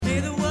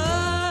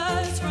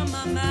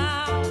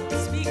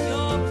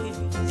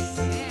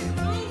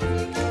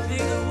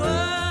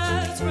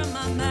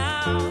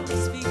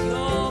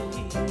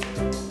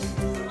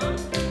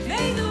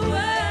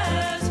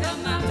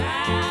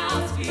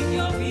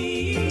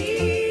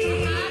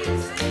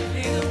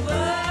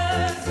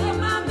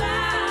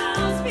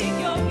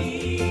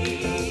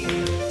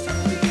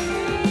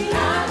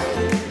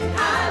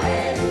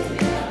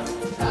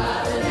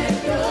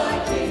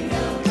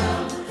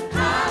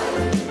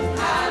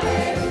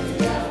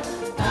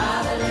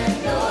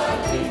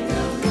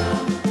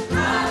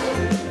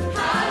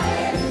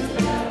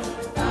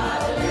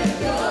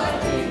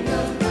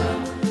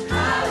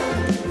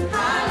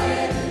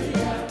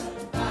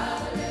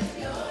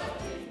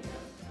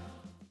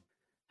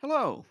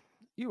Hello,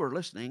 you are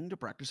listening to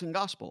Practicing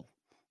Gospel.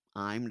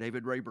 I'm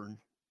David Rayburn.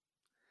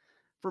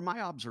 From my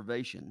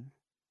observation,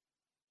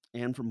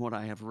 and from what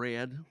I have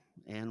read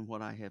and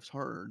what I have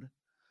heard,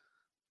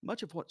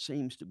 much of what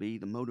seems to be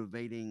the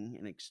motivating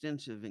and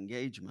extensive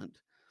engagement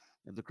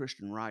of the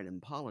Christian right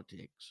in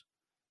politics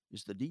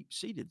is the deep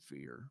seated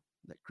fear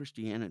that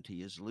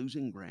Christianity is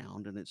losing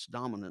ground in its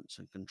dominance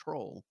and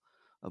control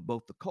of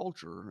both the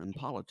culture and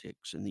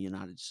politics in the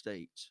United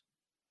States.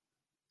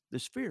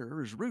 This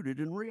fear is rooted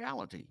in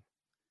reality.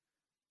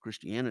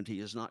 Christianity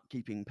is not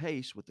keeping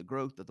pace with the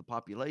growth of the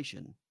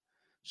population,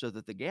 so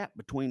that the gap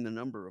between the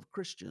number of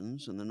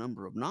Christians and the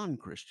number of non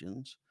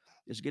Christians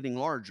is getting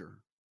larger.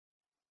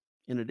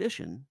 In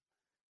addition,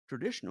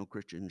 traditional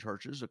Christian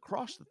churches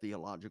across the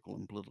theological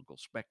and political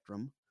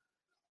spectrum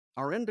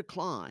are in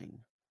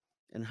decline,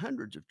 and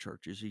hundreds of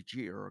churches each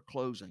year are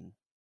closing.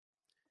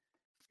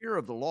 Fear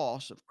of the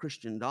loss of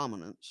Christian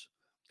dominance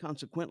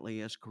consequently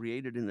has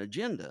created an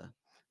agenda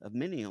of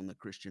many on the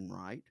Christian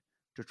right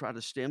to try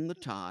to stem the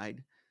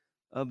tide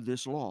of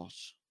this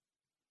loss.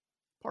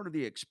 Part of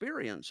the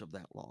experience of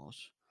that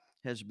loss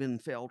has been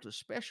felt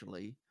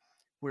especially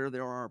where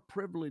there are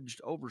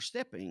privileged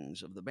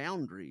oversteppings of the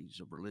boundaries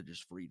of religious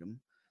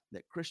freedom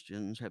that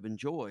Christians have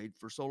enjoyed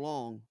for so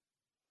long.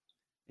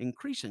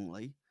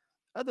 Increasingly,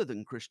 other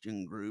than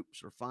Christian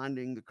groups are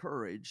finding the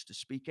courage to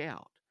speak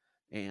out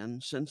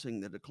and, sensing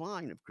the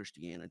decline of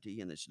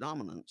Christianity and its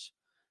dominance,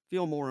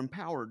 feel more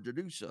empowered to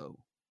do so.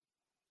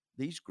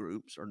 These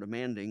groups are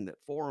demanding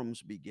that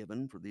forums be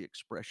given for the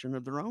expression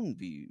of their own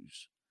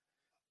views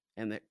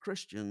and that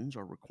Christians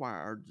are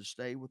required to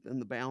stay within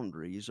the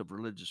boundaries of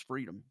religious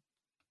freedom.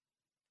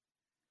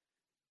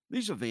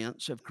 These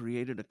events have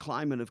created a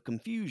climate of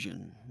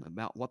confusion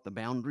about what the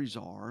boundaries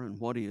are and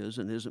what is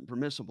and isn't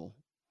permissible.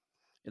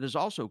 It has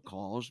also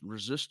caused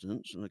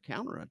resistance and a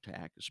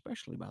counterattack,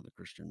 especially by the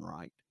Christian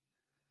right.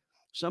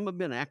 Some have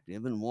been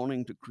active in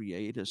wanting to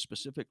create a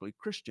specifically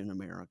Christian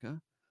America,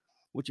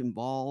 which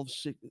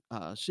involves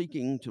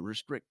seeking to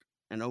restrict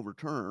and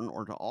overturn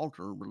or to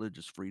alter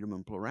religious freedom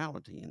and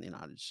plurality in the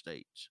United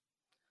States.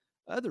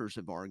 Others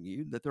have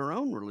argued that their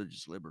own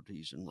religious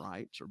liberties and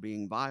rights are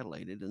being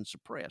violated and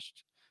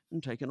suppressed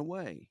and taken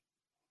away.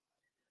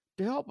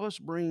 To help us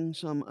bring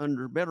some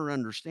better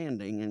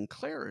understanding and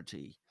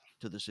clarity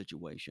to the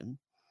situation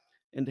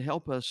and to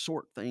help us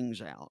sort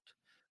things out,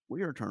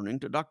 we are turning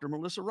to Dr.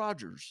 Melissa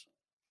Rogers.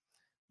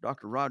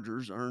 Dr.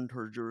 Rogers earned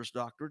her Juris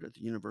Doctorate at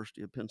the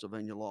University of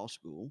Pennsylvania Law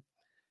School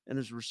and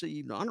has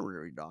received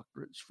honorary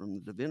doctorates from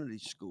the Divinity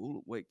School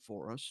at Wake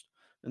Forest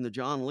and the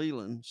John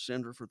Leland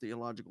Center for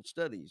Theological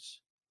Studies.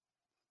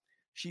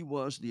 She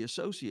was the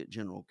Associate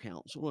General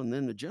Counsel and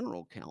then the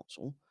General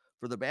Counsel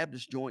for the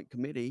Baptist Joint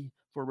Committee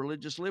for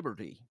Religious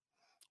Liberty,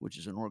 which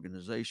is an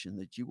organization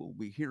that you will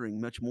be hearing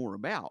much more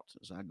about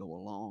as I go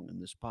along in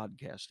this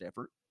podcast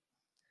effort.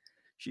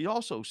 She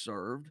also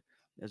served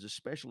as a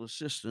special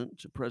assistant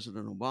to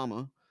President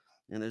Obama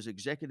and as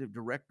executive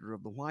director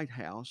of the White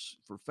House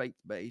for faith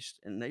based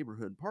and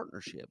neighborhood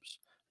partnerships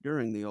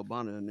during the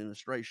Obama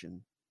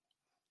administration.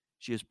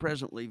 She is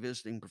presently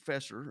visiting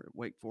professor at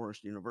Wake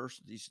Forest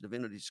University's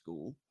Divinity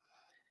School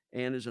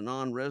and is a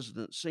non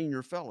resident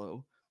senior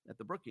fellow at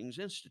the Brookings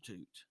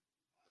Institute.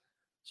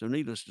 So,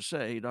 needless to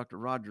say, Dr.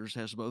 Rogers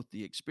has both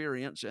the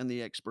experience and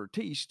the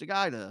expertise to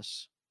guide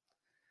us,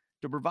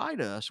 to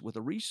provide us with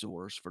a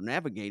resource for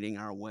navigating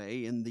our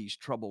way in these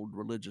troubled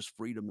religious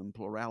freedom and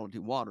plurality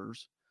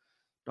waters.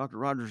 Dr.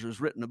 Rogers has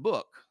written a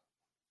book,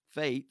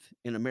 Faith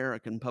in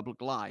American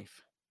Public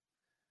Life.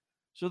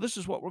 So, this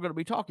is what we're going to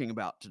be talking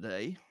about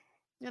today.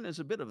 And as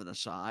a bit of an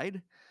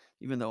aside,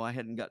 even though I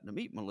hadn't gotten to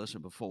meet Melissa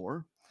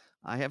before,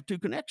 I have two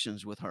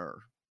connections with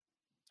her.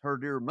 Her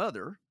dear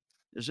mother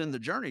is in the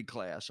Journey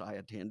class I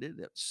attended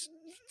at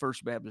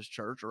First Baptist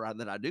Church, or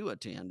that I do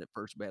attend at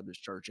First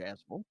Baptist Church,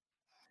 Asheville.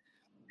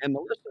 And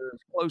Melissa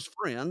is close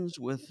friends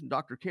with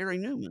Dr. Carrie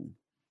Newman.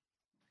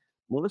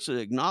 Melissa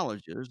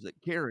acknowledges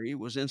that Carrie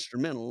was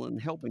instrumental in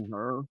helping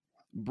her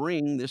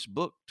bring this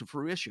book to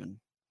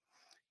fruition.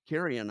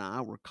 Carrie and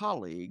I were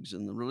colleagues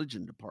in the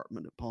religion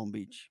department at Palm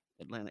Beach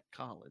Atlantic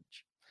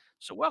College.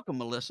 So, welcome,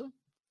 Melissa.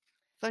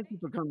 Thank you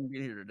for coming and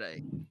being here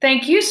today.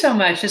 Thank you so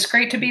much. It's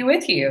great to be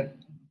with you.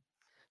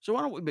 So,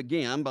 why don't we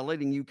begin by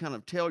letting you kind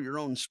of tell your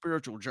own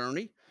spiritual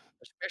journey,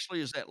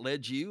 especially as that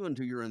led you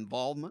into your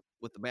involvement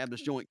with the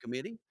Baptist Joint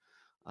Committee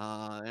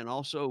and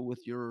also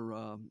with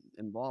your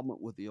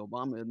involvement with the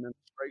Obama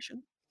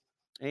administration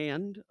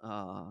and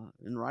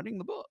in writing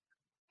the book.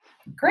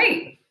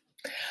 Great.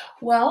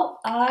 Well,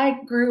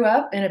 I grew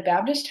up in a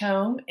Baptist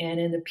home and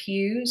in the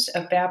pews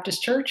of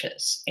Baptist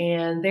churches.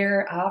 And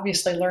there I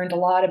obviously learned a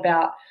lot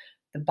about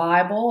the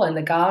Bible and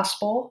the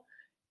gospel.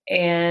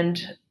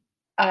 And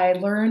I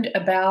learned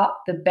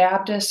about the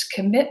Baptist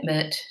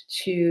commitment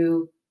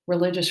to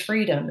religious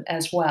freedom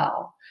as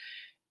well,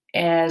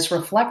 as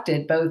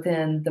reflected both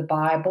in the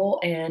Bible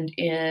and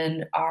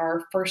in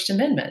our First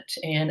Amendment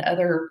and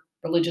other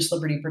religious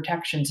liberty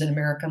protections in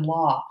American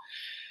law.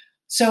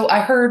 So I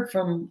heard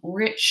from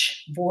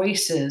rich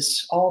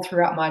voices all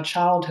throughout my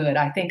childhood.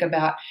 I think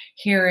about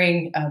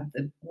hearing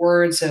the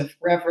words of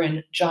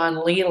Reverend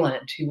John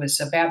Leland, who was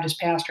a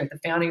Baptist pastor at the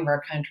founding of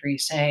our country,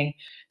 say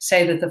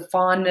that the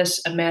fondness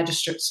of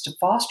magistrates to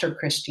foster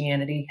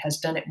Christianity has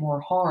done it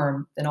more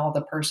harm than all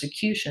the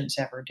persecutions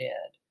ever did.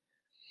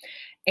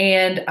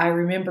 And I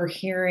remember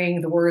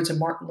hearing the words of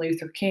Martin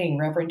Luther King,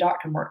 Reverend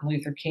Dr. Martin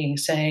Luther King,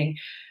 saying,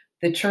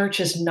 the church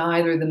is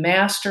neither the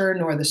master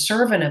nor the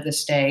servant of the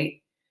state,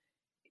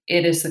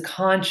 it is the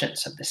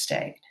conscience of the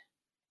state.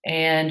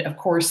 And of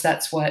course,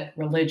 that's what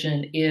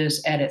religion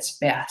is at its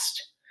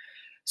best.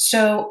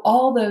 So,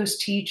 all those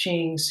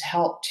teachings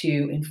help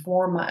to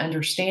inform my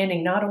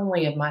understanding not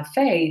only of my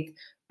faith,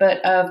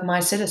 but of my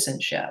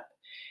citizenship.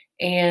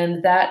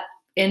 And that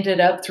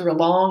ended up through a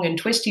long and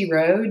twisty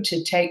road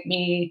to take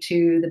me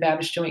to the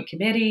Baptist Joint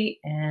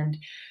Committee and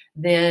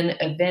then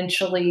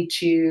eventually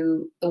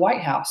to the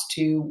White House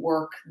to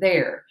work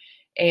there.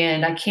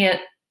 And I can't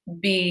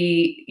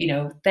be,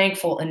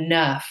 thankful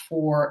enough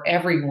for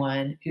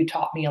everyone who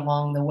taught me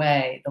along the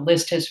way. The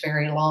list is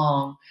very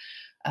long.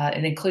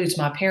 It includes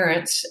my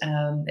parents,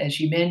 as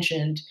you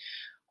mentioned,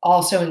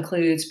 also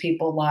includes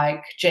people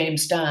like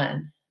James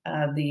Dunn,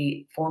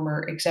 the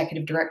former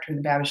executive director of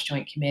the Baptist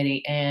Joint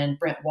Committee, and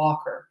Brent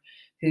Walker,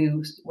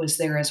 who was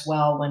there as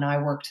well when I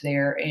worked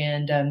there,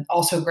 and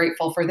also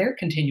grateful for their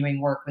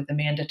continuing work with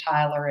Amanda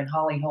Tyler and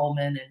Holly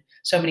Holman and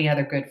so many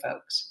other good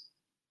folks.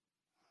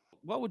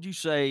 What would you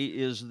say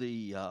is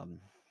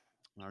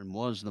or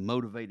was the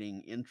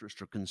motivating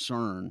interest or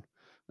concern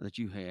that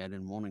you had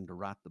in wanting to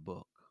write the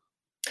book?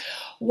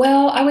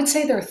 Well, I would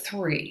say there are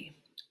three.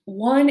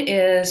 One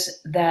is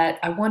that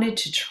I wanted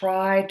to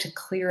try to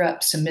clear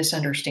up some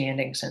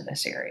misunderstandings in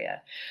this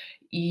area.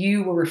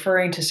 You were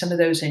referring to some of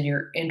those in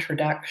your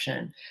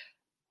introduction.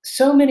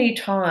 So many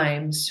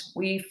times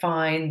we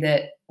find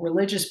that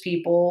religious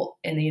people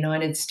in the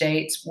United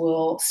States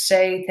will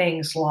say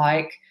things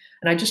like,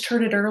 and I just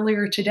heard it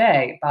earlier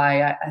today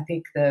by I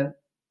think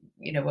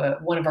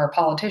one of our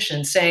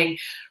politicians saying,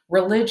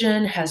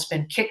 religion has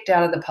been kicked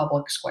out of the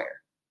public square.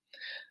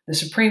 The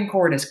Supreme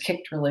Court has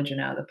kicked religion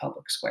out of the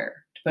public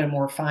square, to put a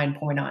more fine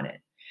point on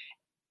it.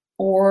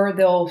 Or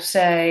they'll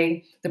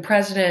say the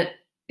president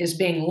is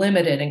being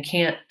limited and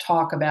can't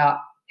talk about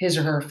his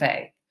or her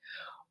faith,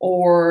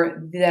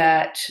 or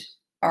that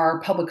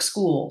our public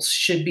schools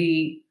should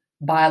be,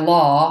 by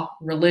law,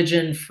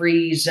 religion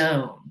free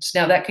zones.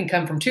 Now, that can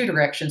come from two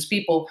directions,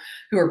 people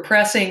who are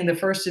pressing the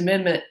First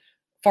Amendment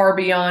far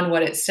beyond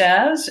what it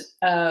says,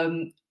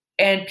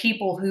 and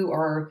people who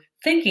are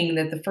thinking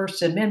that the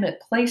First Amendment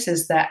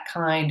places that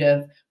kind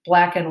of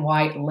black and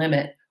white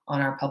limit on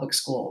our public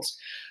schools.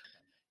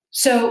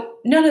 So,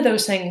 none of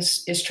those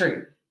things is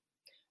true.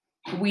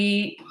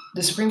 The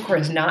Supreme Court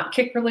has not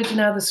kicked religion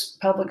out of the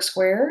public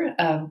square.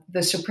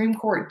 The Supreme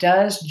Court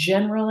does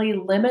generally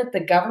limit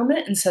the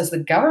government and says the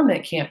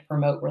government can't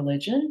promote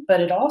religion,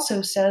 but it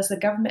also says the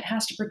government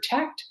has to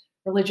protect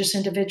religious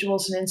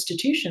individuals and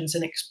institutions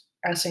in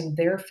expressing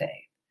their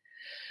faith.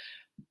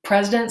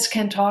 Presidents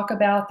can talk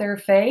about their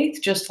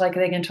faith just like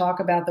they can talk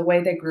about the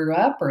way they grew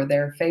up or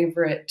their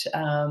favorite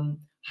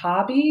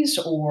hobbies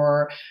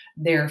or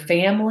their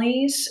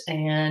families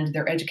and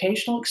their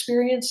educational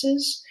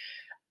experiences.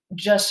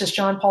 Justice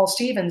John Paul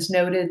Stevens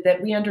noted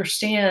that we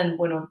understand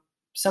when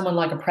someone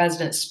like a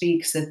president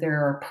speaks that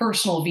there are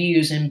personal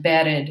views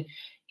embedded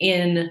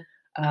in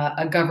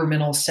a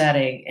governmental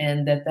setting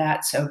and that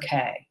that's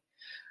okay.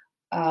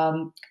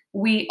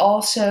 We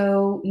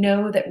also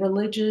know that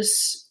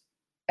religious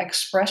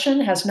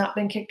expression has not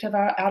been kicked out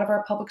of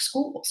our public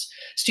schools.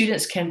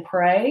 Students can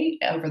pray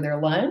over their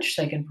lunch,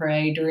 they can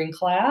pray during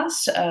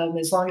class,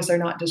 as long as they're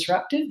not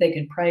disruptive, they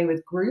can pray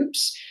with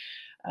groups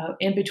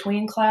in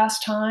between class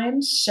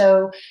times.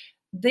 So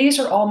these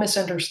are all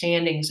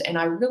misunderstandings, and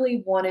I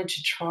really wanted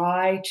to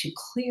try to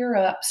clear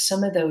up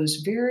some of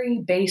those very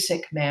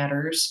basic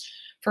matters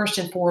first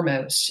and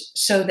foremost,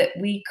 so that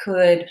we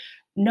could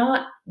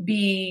not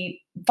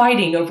be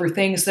fighting over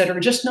things that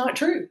are just not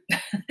true.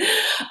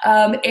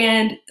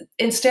 And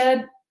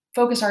instead,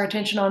 focus our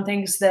attention on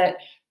things that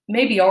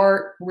maybe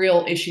are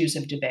real issues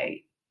of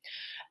debate.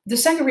 The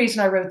second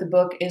reason I wrote the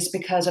book is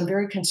because I'm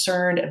very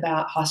concerned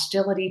about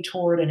hostility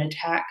toward and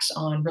attacks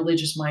on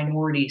religious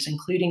minorities,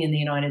 including in the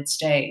United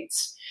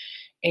States.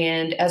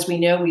 And as we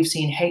know, we've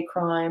seen hate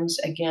crimes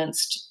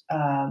against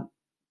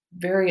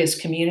various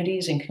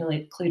communities,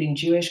 including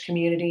Jewish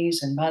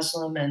communities and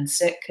Muslim and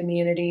Sikh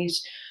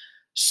communities,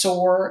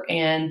 soar.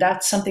 And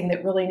that's something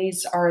that really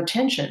needs our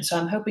attention. So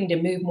I'm hoping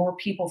to move more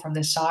people from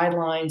the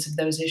sidelines of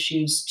those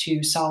issues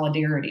to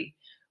solidarity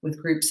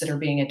with groups that are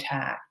being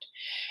attacked.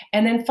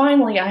 And then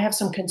finally, I have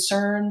some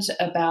concerns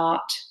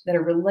that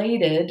are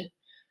related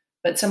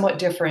but somewhat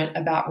different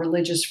about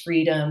religious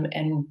freedom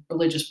and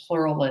religious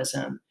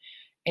pluralism,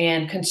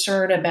 and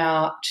concern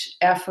about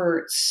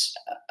efforts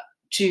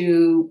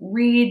to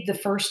read the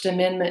First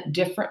Amendment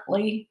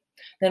differently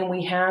than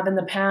we have in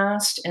the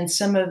past, and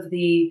some of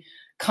the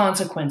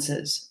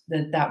consequences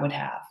that would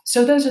have.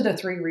 So those are the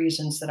three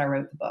reasons that I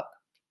wrote the book.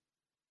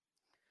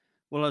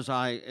 Well, as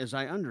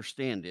I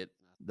understand it,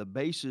 the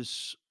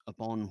basis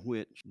upon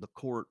which the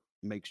court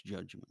makes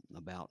judgment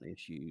about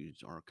issues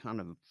are kind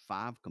of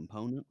 5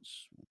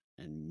 components,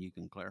 and you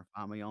can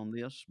clarify me on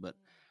this, but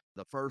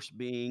the first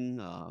being,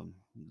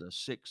 the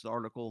 6th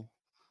article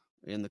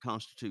in the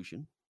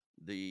Constitution,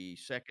 the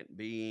second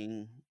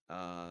being,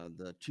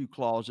 the 2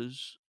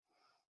 clauses,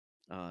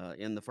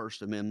 in the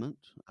First Amendment,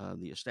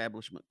 the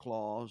Establishment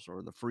Clause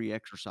or the Free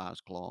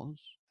Exercise Clause.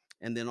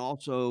 And then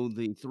also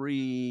the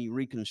 3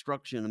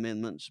 Reconstruction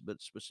Amendments,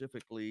 but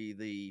specifically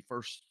the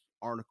first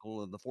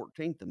article of the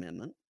 14th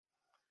Amendment.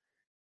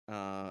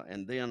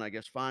 And then I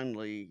guess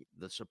finally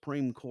the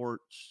Supreme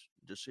Court's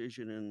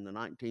decision in the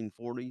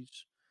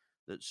 1940s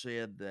that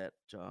said that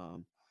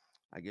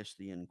I guess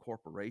the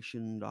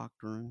incorporation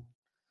doctrine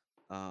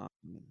uh,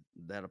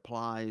 that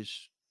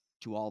applies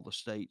to all the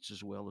states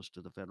as well as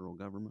to the federal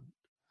government.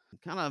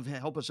 Kind of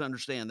help us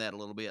understand that a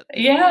little bit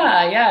and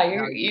Yeah, yeah,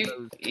 how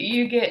those.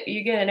 you get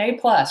an A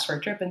plus for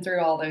tripping through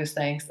all those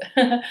things.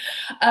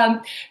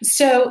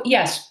 So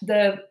yes,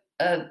 the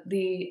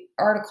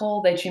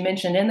article that you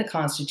mentioned in the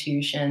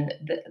Constitution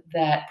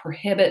that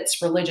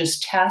prohibits religious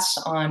tests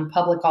on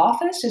public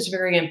office is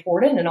very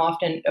important and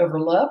often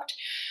overlooked.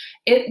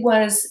 It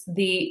was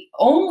the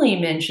only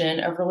mention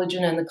of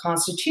religion in the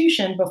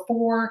Constitution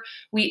before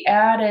we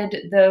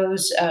added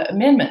those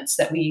amendments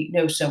that we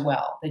know so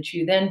well, that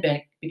you then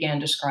began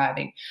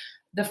describing.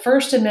 The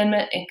First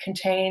Amendment, it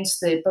contains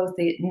both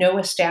the No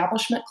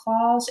Establishment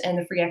Clause and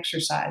the Free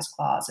Exercise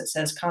Clause. It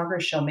says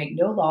Congress shall make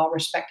no law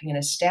respecting an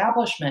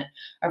establishment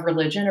of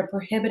religion or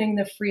prohibiting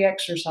the free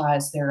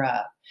exercise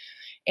thereof.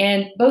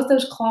 And both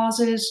those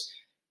clauses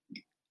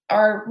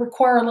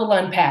require a little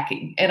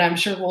unpacking, and I'm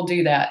sure we'll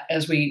do that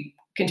as we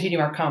continue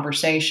our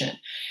conversation.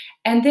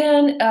 And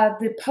then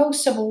the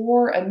post Civil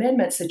War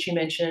amendments that you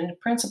mentioned,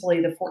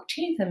 principally the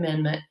 14th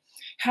Amendment,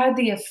 had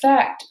the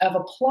effect of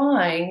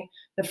applying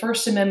the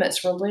First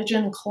Amendment's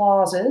religion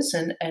clauses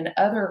and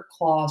other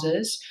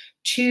clauses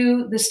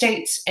to the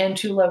states and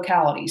to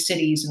localities,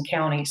 cities and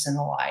counties and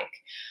the like,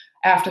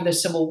 after the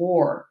Civil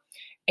War.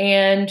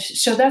 And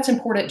so that's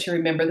important to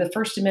remember. The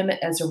First Amendment,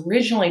 as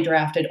originally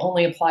drafted,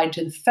 only applied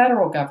to the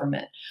federal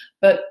government.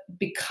 But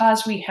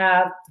because we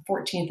have the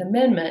 14th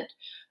Amendment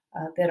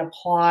that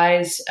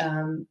applies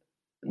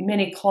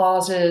many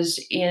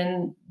clauses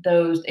in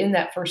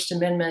that First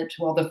Amendment,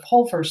 well, the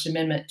whole First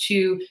Amendment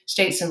to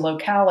states and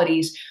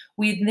localities,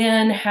 we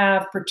then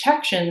have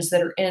protections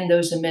that are in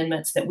those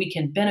amendments that we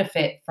can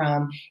benefit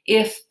from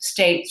if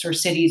states or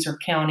cities or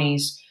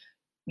counties,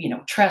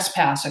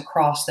 trespass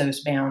across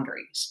those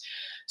boundaries.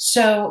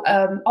 So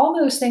all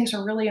those things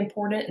are really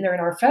important, and they're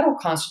in our federal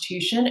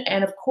constitution.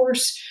 And of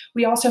course,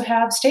 we also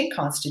have state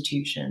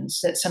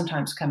constitutions that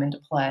sometimes come into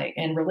play,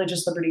 and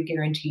religious liberty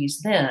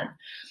guarantees then.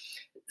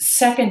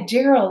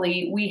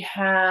 Secondarily, we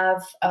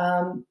have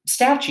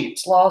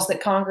statutes, laws that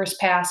Congress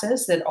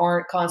passes that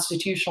aren't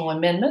constitutional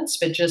amendments,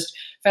 but just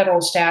federal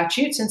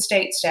statutes and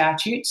state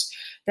statutes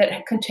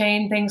that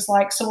contain things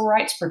like civil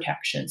rights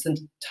protections. The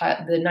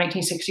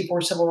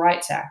 1964 Civil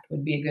Rights Act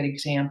would be a good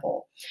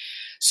example.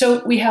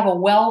 So we have a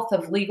wealth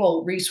of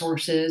legal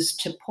resources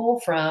to pull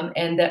from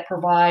and that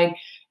provide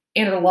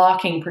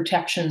interlocking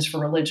protections for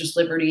religious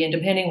liberty. And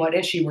depending what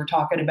issue we're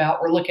talking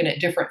about, we're looking at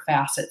different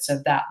facets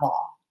of that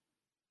law.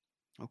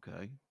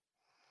 Okay.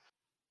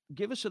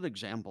 Give us an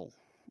example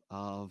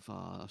of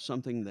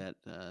something that,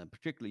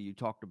 particularly, you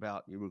talked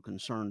about. You were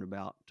concerned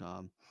about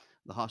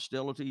the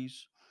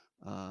hostilities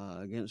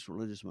against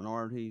religious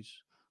minorities,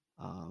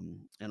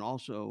 and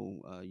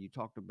also you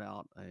talked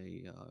about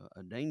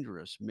a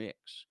dangerous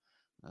mix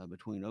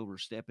between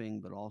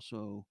overstepping, but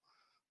also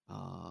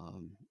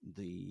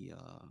the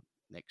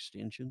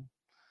extension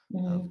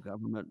of Mhm,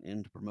 government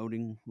into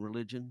promoting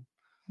religion.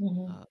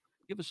 mhm. Uh,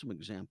 Give us some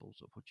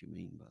examples of what you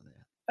mean by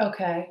that.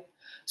 Okay.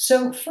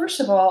 So,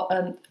 first of all,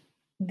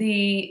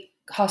 the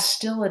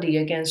hostility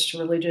against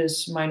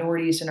religious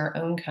minorities in our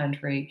own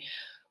country,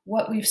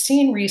 what we've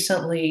seen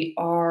recently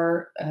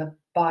are,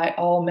 by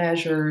all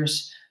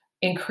measures,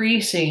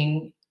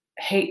 increasing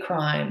hate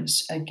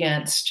crimes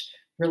against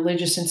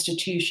religious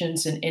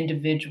institutions and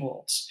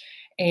individuals.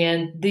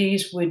 And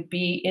these would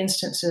be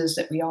instances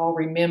that we all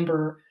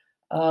remember,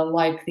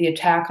 like the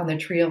attack on the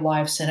Tree of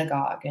Life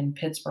Synagogue in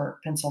Pittsburgh,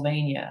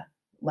 Pennsylvania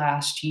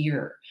last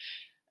year.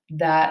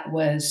 That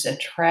was a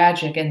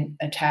tragic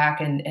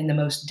attack and the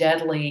most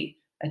deadly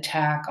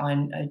attack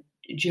on a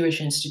Jewish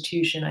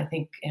institution, I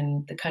think,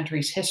 in the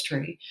country's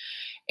history.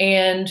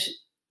 And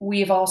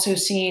we've also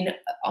seen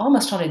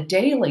almost on a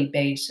daily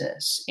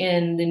basis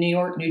in the New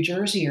York, New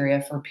Jersey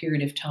area for a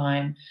period of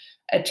time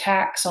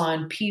attacks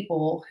on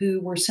people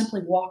who were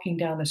simply walking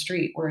down the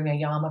street wearing a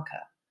yarmulke.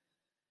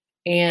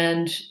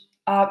 And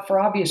for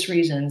obvious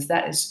reasons,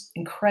 that is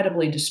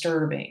incredibly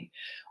disturbing.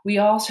 We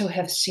also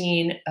have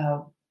seen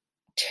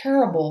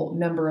terrible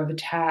number of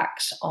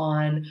attacks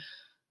on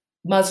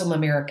Muslim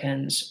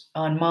Americans,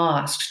 on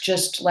mosques.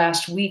 Just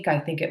last week, I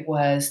think it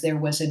was, there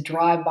was a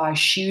drive by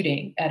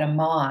shooting at a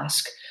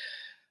mosque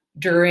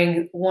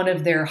during one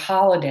of their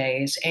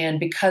holidays. And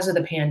because of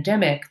the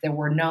pandemic, there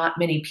were not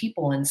many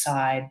people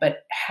inside.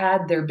 But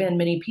had there been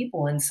many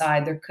people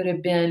inside, there could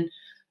have been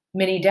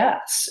many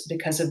deaths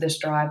because of this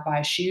drive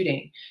by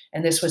shooting.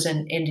 And this was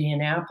in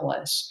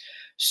Indianapolis.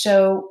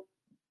 So,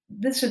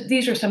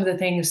 these are some of the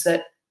things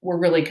that we're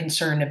really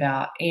concerned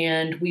about.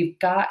 And we've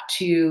got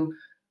to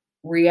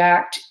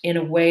react in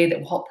a way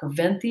that will help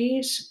prevent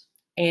these.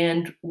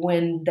 And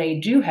when they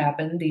do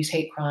happen, these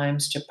hate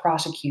crimes, to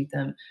prosecute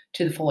them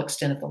to the full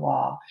extent of the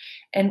law.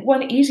 And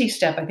one easy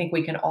step I think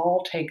we can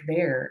all take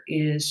there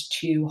is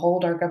to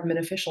hold our government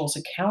officials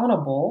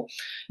accountable,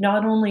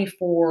 not only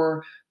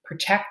for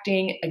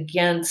protecting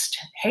against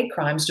hate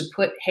crimes, to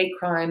put hate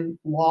crime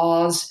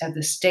laws at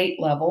the state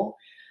level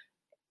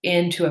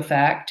into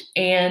effect,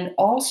 and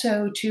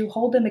also to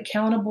hold them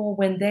accountable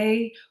when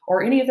they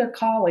or any of their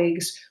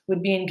colleagues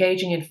would be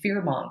engaging in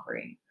fear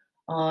mongering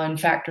on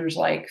factors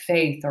like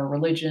faith,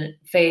 religion,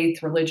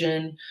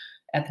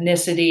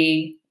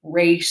 ethnicity,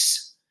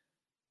 race,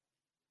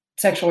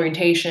 sexual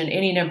orientation,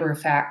 any number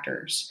of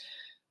factors.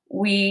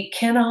 We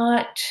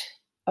cannot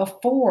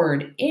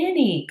afford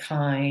any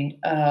kind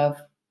of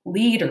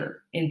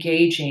leader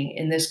engaging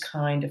in this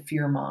kind of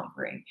fear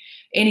mongering.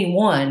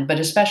 Anyone, but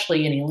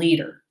especially any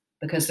leader,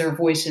 because their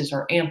voices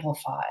are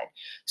amplified.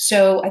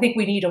 So I think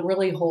we need to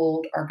really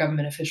hold our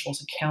government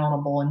officials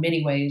accountable in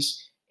many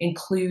ways,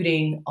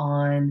 including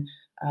on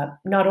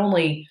not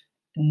only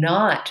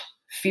not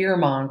fear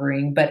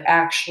mongering, but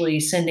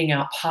actually sending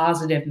out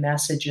positive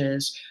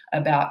messages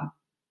about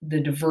the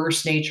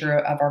diverse nature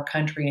of our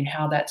country and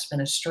how that's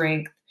been a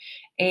strength,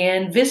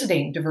 and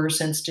visiting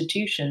diverse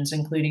institutions,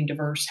 including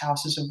diverse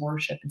houses of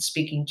worship, and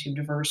speaking to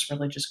diverse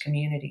religious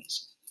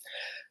communities.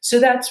 So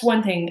that's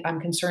one thing I'm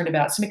concerned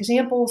about. Some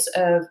examples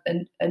of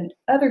and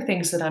other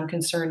things that I'm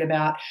concerned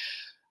about.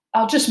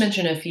 I'll just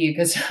mention a few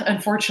because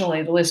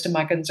unfortunately the list of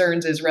my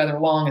concerns is rather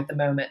long at the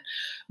moment.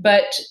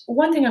 But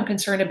one thing I'm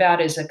concerned about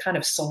is a kind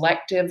of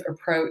selective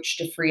approach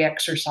to free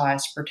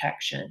exercise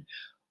protection.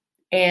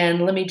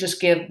 And let me just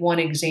give one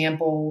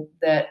example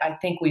that I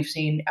think we've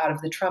seen out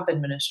of the Trump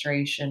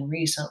administration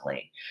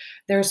recently.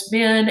 There's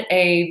been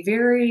a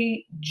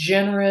very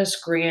generous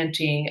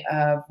granting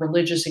of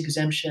religious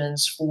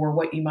exemptions for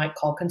what you might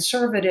call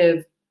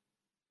conservative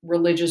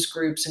religious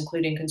groups,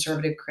 including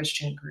conservative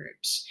Christian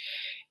groups.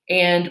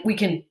 And we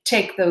can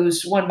take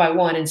those one by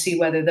one and see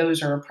whether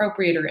those are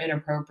appropriate or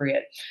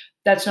inappropriate.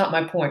 That's not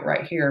my point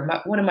right here.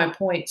 One of my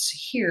points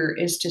here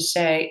is to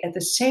say, at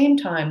the same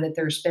time that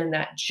there's been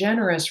that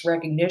generous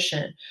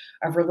recognition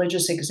of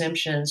religious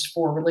exemptions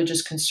for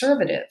religious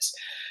conservatives,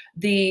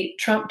 the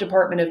Trump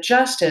Department of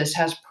Justice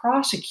has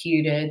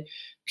prosecuted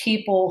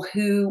people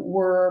who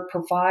were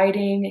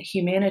providing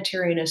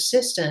humanitarian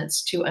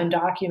assistance to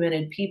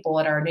undocumented people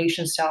at our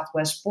nation's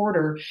southwest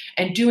border,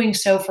 and doing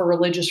so for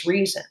religious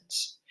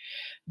reasons.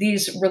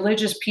 These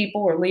religious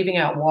people are leaving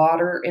out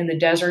water in the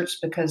deserts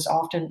because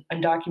often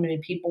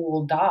undocumented people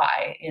will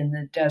die in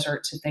the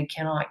deserts if they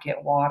cannot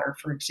get water,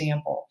 for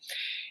example.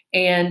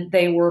 And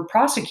they were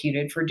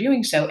prosecuted for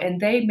doing so. And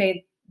they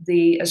made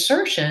the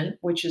assertion,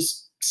 which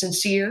is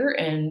sincere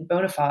and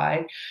bona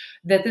fide,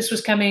 that this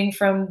was coming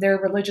from their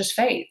religious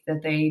faith,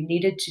 that they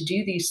needed to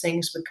do these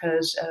things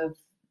because of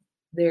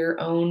their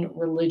own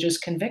religious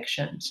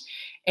convictions.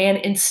 And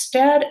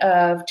instead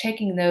of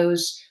taking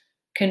those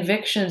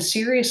convictions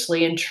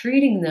seriously and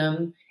treating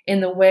them in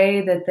the way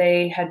that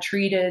they had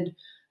treated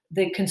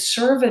the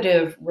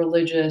conservative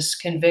religious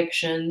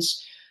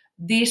convictions,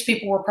 these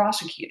people were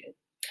prosecuted.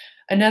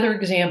 Another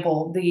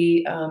example,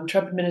 the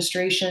Trump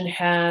administration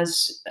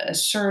has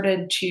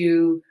asserted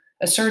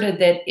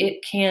that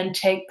it can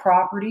take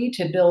property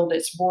to build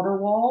its border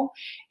wall,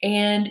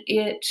 and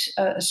it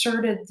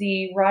asserted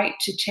the right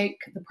to take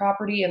the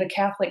property of a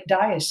Catholic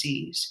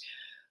diocese,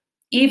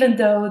 even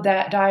though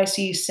that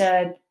diocese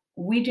said,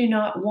 we do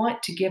not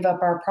want to give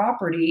up our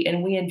property,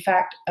 and we, in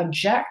fact,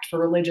 object for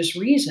religious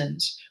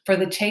reasons for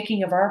the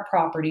taking of our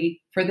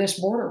property for this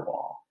border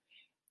wall.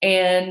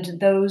 And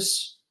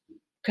those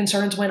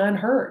concerns went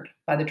unheard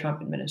by the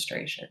Trump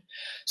administration.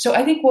 So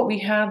I think what we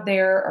have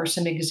there are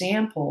some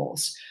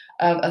examples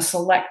of a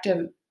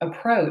selective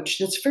approach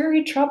that's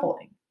very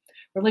troubling.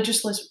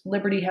 Religious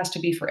liberty has to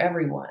be for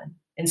everyone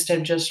instead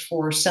of just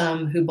for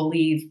some who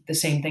believe the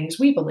same things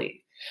we believe.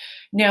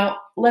 Now,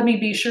 let me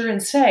be sure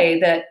and say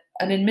that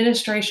an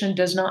administration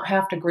does not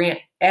have to grant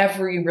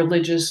every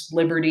religious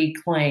liberty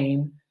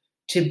claim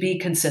to be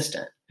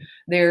consistent.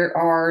 There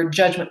are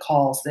judgment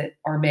calls that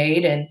are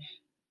made, and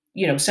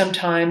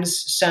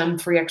sometimes some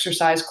free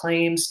exercise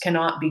claims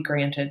cannot be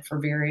granted for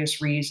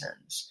various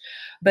reasons.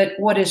 But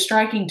what is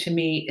striking to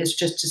me is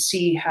just to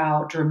see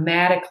how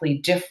dramatically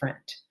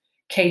different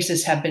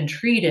cases have been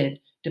treated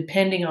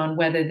depending on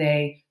whether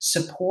they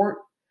support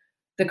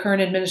the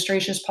current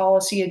administration's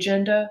policy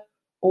agenda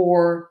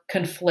or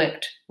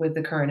conflict with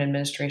the current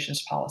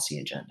administration's policy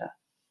agenda.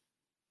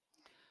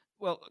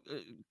 Well,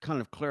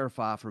 kind of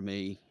clarify for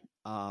me,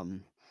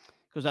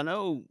 because I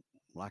know,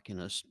 like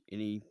in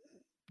any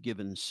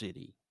given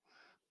city,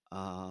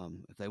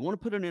 if they want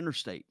to put an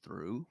interstate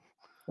through,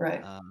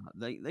 Right.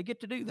 They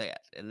get to do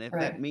that, and if that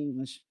Right.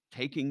 means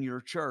taking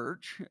your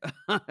church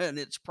and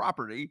its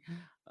property,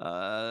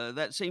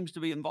 that seems to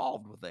be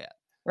involved with that.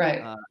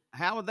 Right. Uh,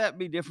 how would that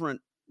be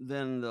different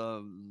than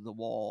the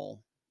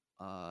wall,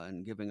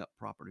 and giving up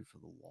property for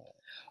the wall?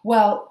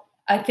 Well,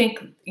 I think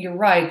you're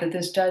right that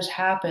this does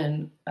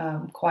happen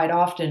quite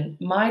often.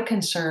 My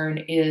concern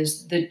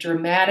is the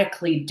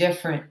dramatically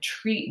different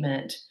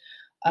treatment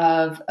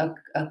of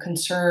a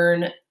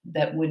concern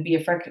that would be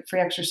a free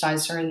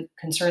exercise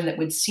concern that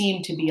would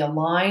seem to be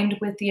aligned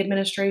with the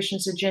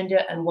administration's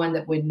agenda and one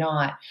that would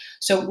not.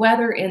 So,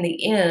 whether in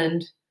the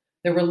end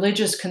the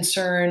religious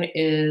concern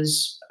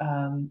is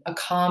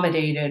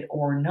accommodated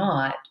or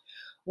not,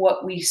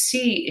 what we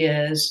see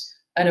is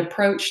an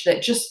approach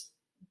that just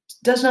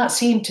does not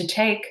seem to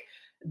take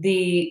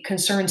the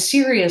concern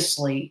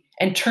seriously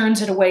and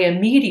turns it away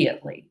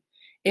immediately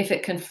if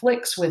it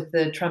conflicts with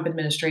the Trump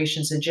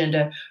administration's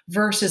agenda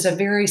versus a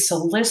very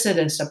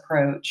solicitous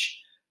approach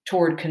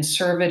toward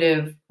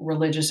conservative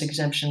religious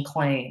exemption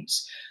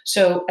claims.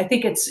 So I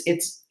think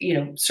it's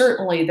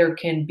certainly there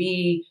can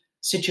be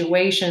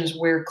situations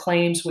where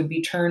claims would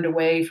be turned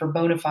away for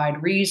bona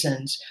fide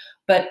reasons,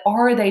 but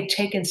are they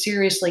taken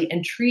seriously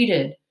and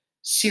treated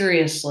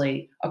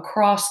seriously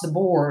across the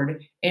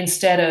board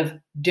instead of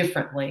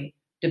differently,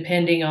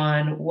 depending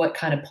on what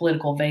kind of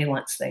political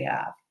valence they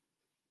have?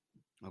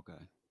 Okay.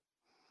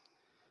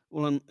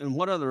 Well, and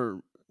what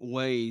other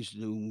ways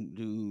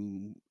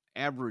do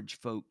average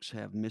folks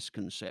have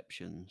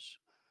misconceptions,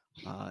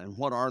 and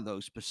what are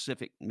those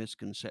specific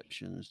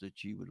misconceptions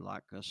that you would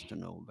like us to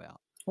know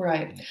about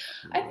Right. and to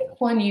I think address?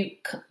 one you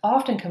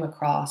often come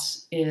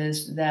across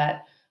is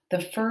that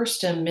the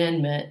First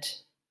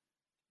Amendment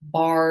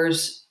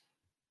bars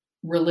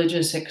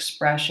religious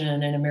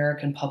expression in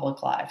American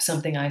public life,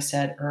 something I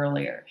said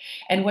earlier.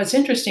 And what's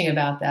interesting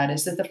about that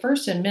is that the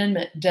First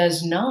Amendment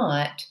does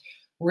not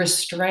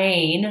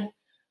restrain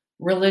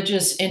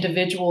religious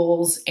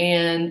individuals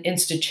and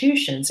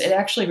institutions, it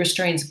actually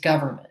restrains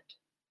government.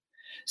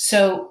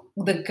 So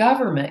the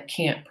government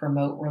can't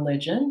promote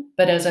religion,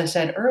 but as I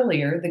said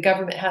earlier, the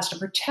government has to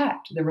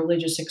protect the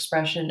religious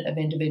expression of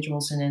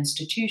individuals and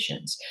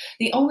institutions.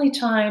 The only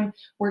time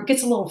where it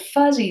gets a little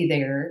fuzzy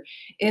there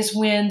is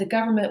when the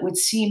government would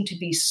seem to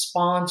be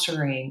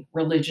sponsoring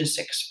religious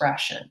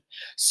expression.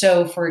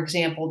 So, for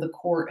example, the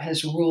court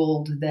has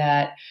ruled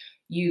that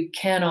you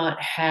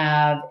cannot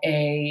have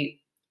a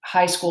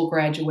high school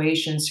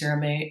graduation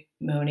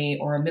ceremony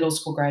or a middle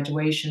school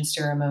graduation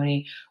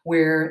ceremony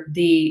where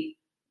the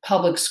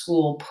public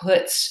school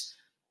puts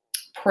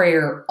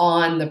prayer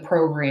on the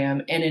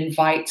program and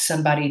invites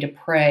somebody to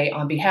pray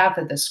on behalf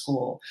of the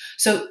school.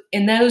 So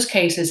in those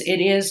cases, it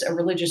is a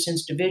religious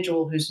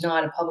individual who's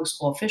not a public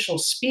school official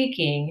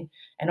speaking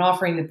and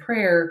offering the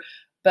prayer,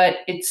 but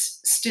it's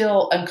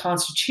still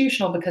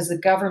unconstitutional because the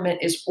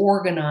government is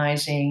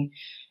organizing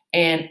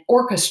and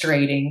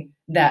orchestrating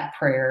that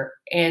prayer.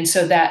 And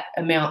so that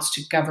amounts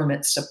to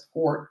government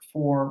support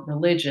for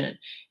religion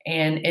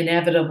and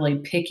inevitably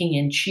picking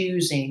and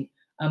choosing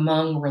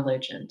among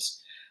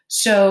religions.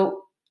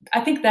 So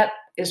I think that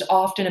is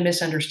often a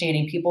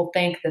misunderstanding. People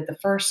think that the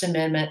First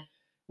Amendment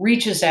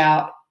reaches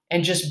out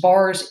and just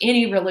bars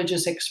any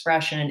religious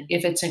expression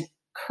if it's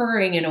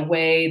occurring in a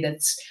way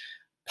that's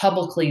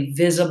publicly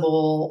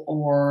visible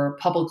or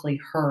publicly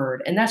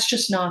heard. And that's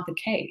just not the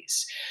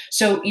case.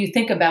 So you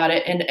think about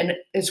it, and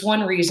it's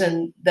one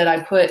reason that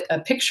I put a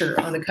picture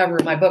on the cover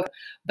of my book,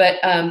 but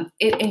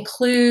it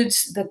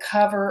includes the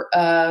cover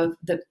of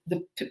the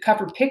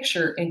cover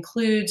picture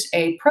includes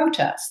a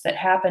protest that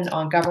happened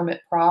on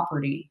government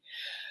property.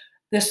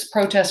 This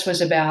protest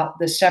was about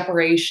the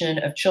separation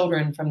of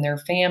children from their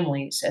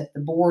families at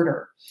the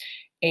border,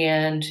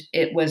 and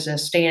it was a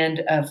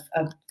stand of,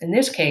 in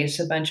this case,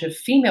 a bunch of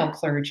female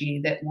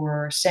clergy that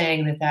were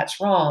saying that that's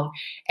wrong.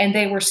 And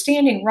they were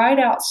standing right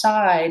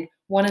outside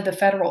one of the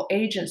federal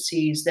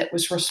agencies that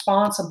was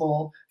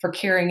responsible for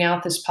carrying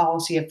out this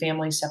policy of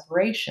family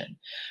separation.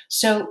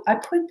 So I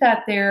put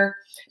that there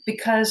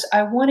because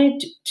I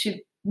wanted to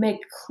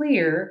make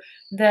clear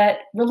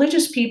that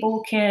religious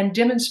people can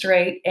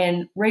demonstrate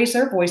and raise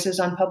their voices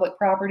on public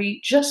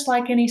property just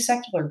like any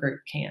secular group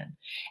can.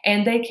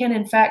 And they can,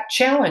 in fact,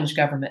 challenge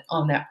government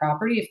on that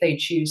property if they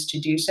choose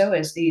to do so,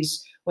 as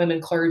these women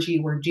clergy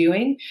were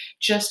doing,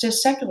 just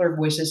as secular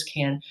voices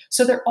can.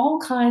 So there are all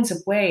kinds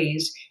of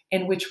ways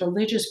in which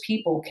religious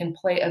people can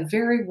play a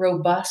very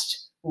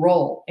robust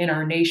role in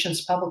our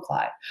nation's public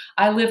life.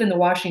 I live in the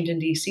Washington,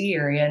 D.C.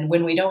 area, and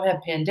when we don't have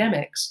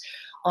pandemics,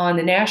 on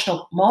the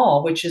National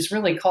Mall, which is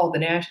really called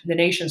the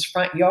nation's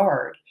front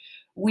yard,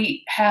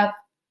 we have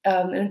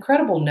an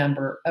incredible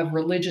number of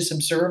religious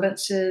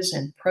observances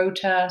and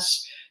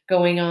protests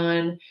going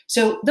on.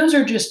 So, those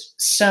are just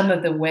some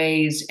of the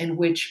ways in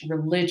which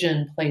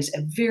religion plays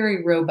a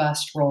very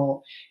robust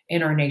role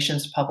in our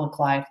nation's public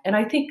life. And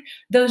I think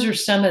those are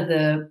some of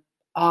the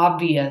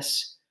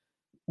obvious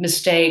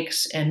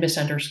mistakes and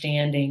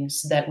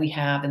misunderstandings that we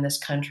have in this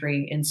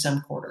country in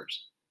some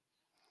quarters.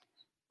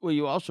 Well,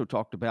 you also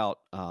talked about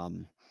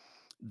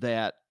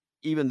that.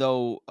 even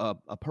though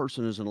a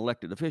person is an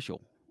elected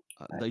official,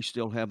 Right. they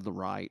still have the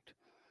right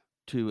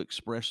to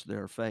express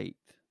their faith,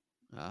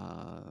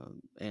 uh,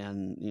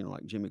 and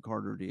like Jimmy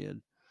Carter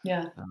did,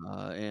 Yeah.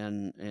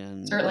 and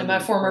Certainly my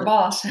other former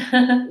boss.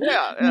 yeah,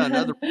 yeah, and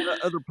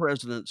other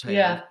presidents have.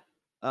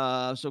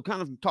 Yeah. So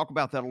kind of talk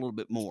about that a little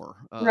bit more.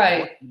 What's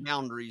Right. the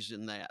boundaries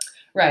in that?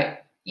 Right.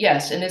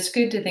 Yes, and it's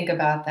good to think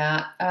about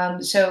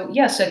that. So,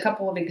 yes, a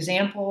couple of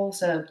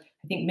examples of,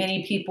 I think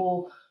many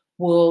people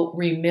will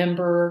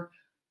remember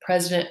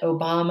President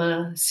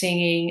Obama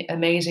singing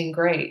Amazing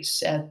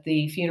Grace at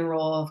the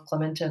funeral of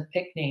Clementa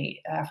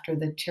Pinckney after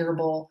the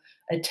terrible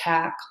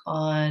attack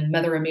on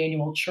Mother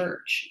Emanuel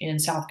Church in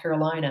South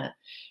Carolina.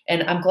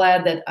 And I'm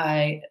glad that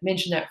I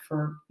mentioned that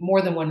for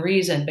more than one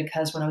reason,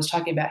 because when I was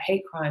talking about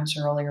hate crimes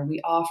earlier,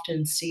 we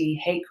often see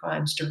hate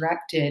crimes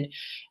directed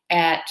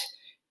at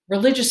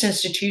religious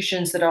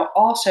institutions that are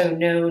also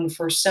known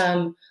for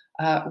some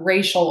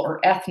racial or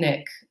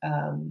ethnic,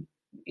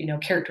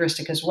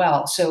 characteristic as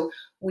well. So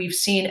we've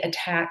seen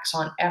attacks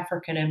on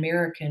African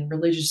American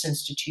religious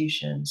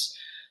institutions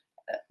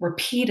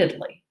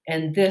repeatedly,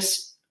 and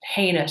this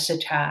heinous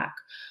attack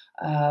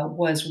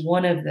was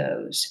one of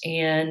those.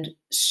 And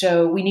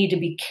so we need to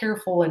be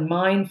careful and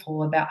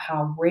mindful about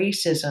how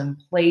racism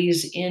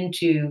plays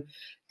into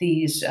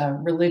these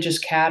religious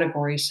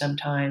categories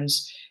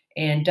sometimes,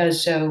 and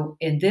does so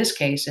in this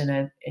case in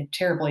a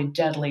terribly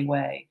deadly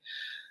way.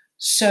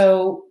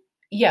 So,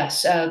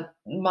 yes,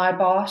 my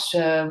boss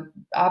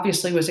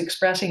obviously was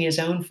expressing his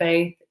own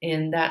faith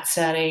in that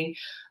setting.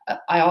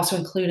 I also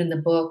include in the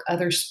book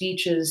other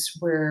speeches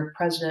where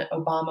President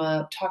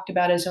Obama talked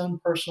about his own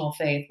personal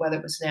faith, whether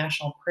it was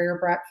National Prayer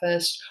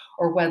Breakfast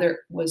or whether it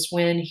was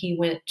when he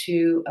went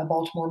to a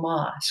Baltimore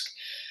mosque.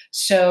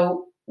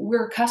 So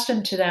we're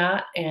accustomed to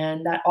that,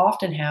 and that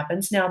often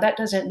happens. Now, that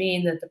doesn't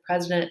mean that the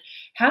president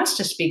has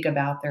to speak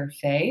about their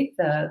faith.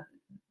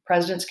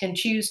 Presidents can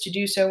choose to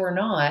do so or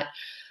not.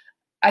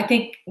 I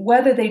think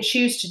whether they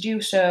choose to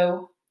do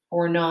so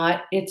or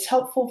not, it's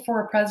helpful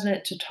for a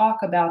president to talk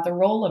about the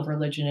role of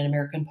religion in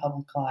American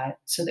public life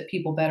so that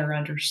people better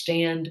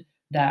understand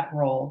that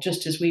role,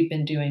 just as we've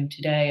been doing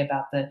today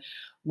about the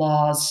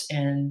laws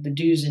and the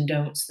do's and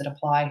don'ts that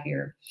apply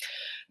here.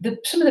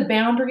 Some of the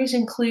boundaries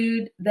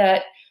include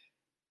that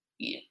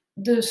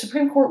the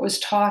Supreme Court was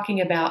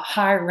talking about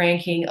high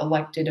ranking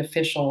elected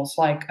officials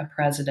like a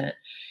president.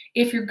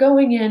 If you're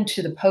going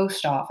into the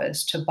post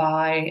office to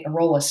buy a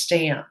roll of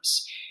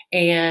stamps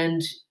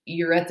and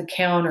you're at the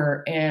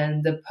counter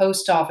and the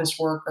post office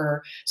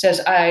worker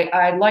says,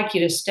 I'd like you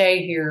to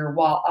stay here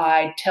while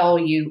I tell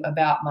you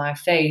about my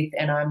faith,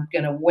 and I'm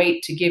going to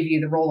wait to give you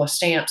the roll of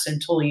stamps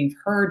until you've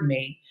heard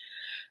me.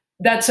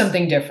 That's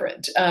something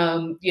different.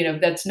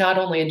 That's not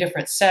only a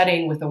different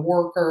setting with a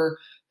worker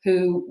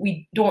who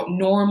we don't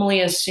normally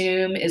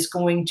assume is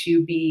going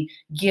to be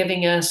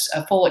giving us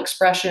a full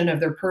expression of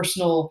their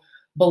personal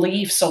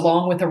beliefs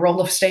along with a roll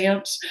of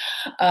stamps.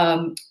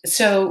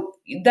 So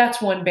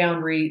that's one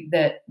boundary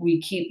that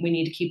we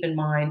need to keep in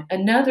mind.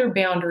 Another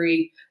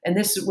boundary, and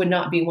this would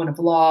not be one of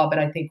law, but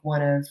I think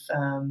one of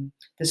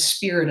the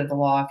spirit of the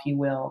law, if you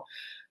will,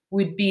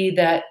 would be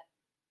that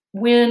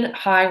when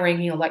high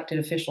ranking elected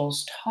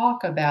officials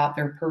talk about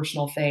their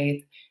personal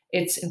faith,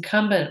 it's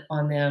incumbent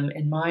on them,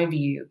 in my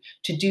view,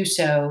 to do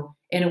so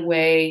in a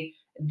way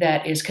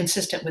that is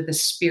consistent with the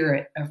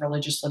spirit of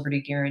religious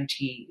liberty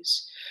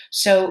guarantees.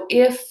 So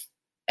if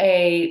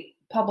a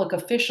public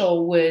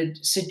official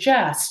would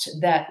suggest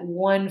that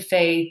one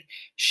faith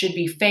should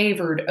be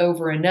favored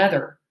over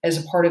another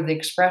as a part of the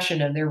expression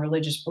of their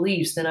religious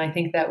beliefs, then I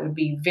think that would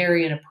be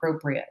very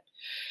inappropriate.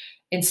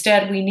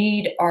 Instead, we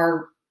need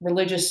our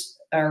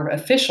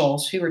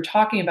officials who are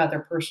talking about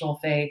their personal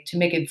faith to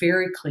make it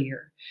very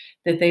clear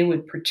that they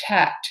would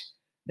protect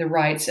the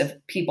rights of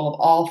people of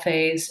all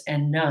faiths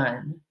and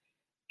none.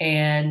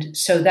 And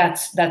so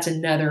that's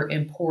another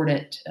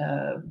important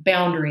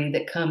boundary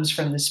that comes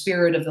from the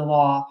spirit of the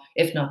law,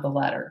 if not the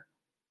letter.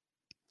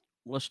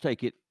 Let's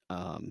take it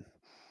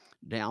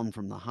down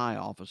from the high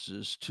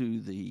offices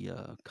to the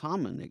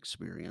common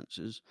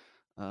experiences,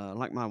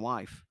 like my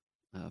wife,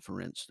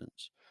 for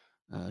instance.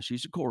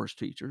 She's a chorus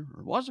teacher,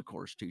 or was a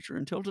chorus teacher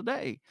until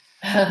today,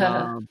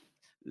 um,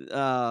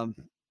 um,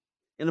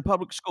 in a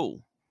public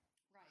school.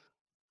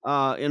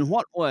 In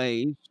what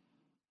ways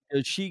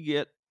does she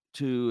get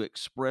to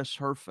express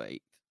her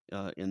faith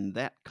in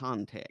that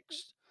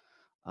context?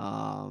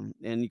 And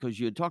because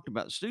you had talked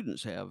about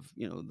students have,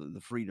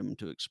 the freedom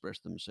to express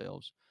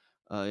themselves.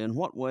 In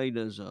what way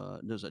does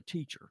a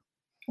teacher?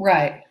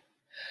 Right.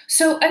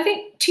 So I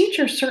think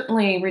teachers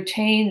certainly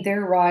retain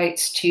their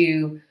rights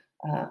to,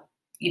 uh,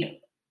 you know,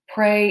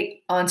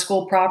 pray on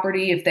school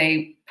property if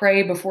they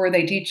pray before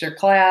they teach their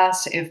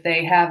class, if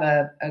they have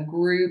a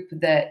group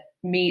that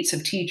meets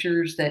of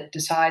teachers that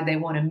decide they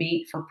want to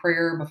meet for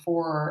prayer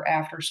before or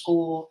after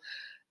school.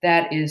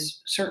 That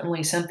is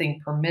certainly something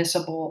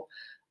permissible.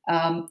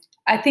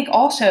 I think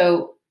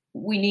also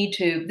we need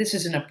to, this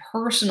isn't a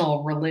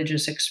personal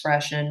religious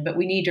expression, but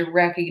we need to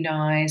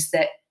recognize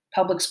that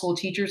public school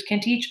teachers can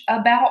teach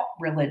about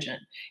religion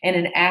in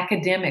an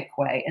academic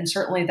way. And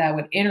certainly that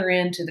would enter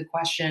into the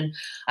question,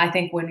 I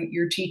think, when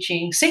you're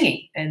teaching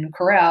singing and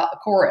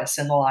chorus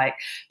and the like,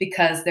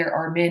 because there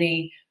are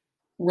many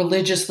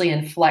religiously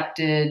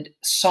inflected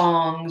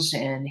songs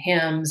and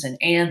hymns and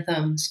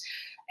anthems.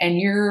 And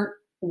your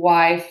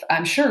wife,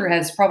 I'm sure,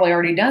 has probably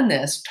already done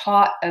this,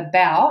 taught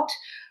about,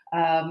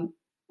 um,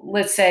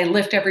 let's say,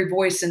 Lift Every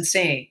Voice and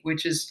Sing,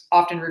 which is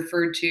often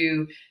referred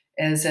to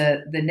as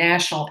the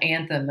national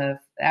anthem of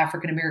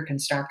African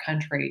Americans in our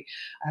country,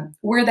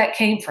 where that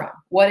came from,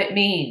 what it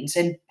means,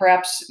 and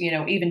perhaps,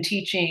 even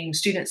teaching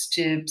students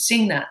to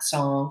sing that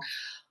song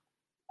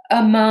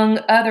among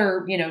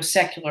other,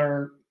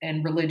 secular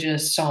and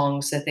religious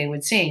songs that they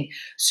would sing.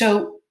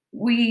 So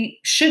we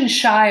shouldn't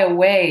shy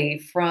away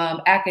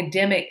from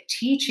academic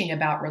teaching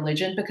about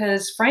religion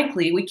because,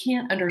 frankly, we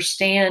can't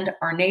understand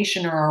our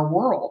nation or our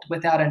world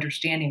without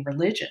understanding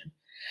religion.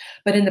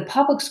 But in the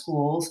public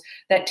schools,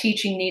 that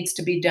teaching needs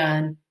to be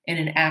done in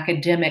an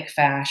academic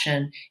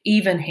fashion,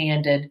 even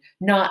handed,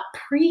 not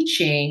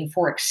preaching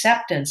for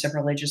acceptance of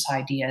religious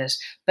ideas,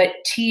 but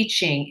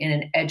teaching in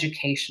an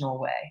educational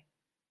way.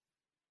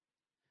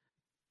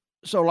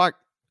 So, like,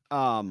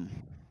 um,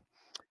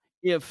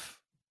 if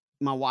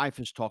my wife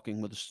is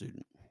talking with a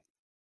student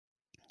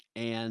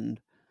and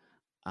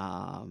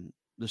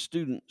the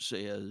student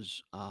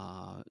says,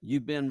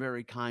 "You've been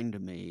very kind to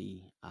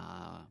me.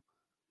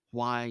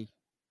 Why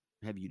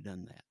have you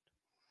done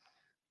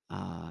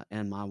that?"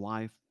 And my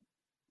wife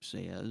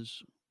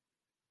says,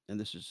 and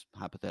this is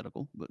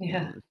hypothetical, but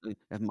Yeah.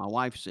 if my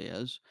wife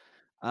says,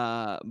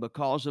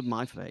 "Because of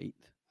my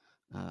faith,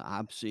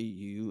 I see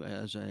you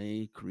as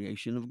a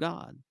creation of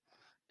God,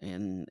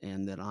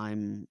 and that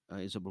I'm,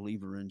 as a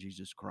believer in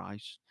Jesus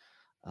Christ,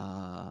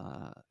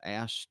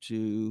 asked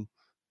to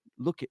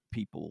look at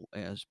people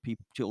as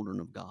children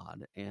of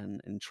God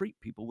and treat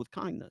people with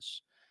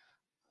kindness."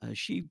 Is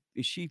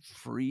she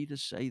free to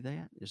say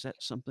that? Is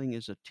that something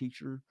as a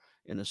teacher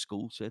in a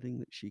school setting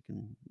that she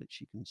can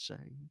say?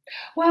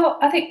 Well,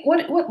 I think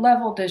what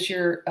level does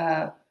your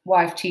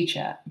wife teach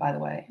at, by the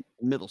way?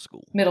 Middle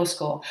school. Middle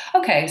school.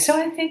 Okay,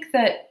 so I think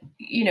that,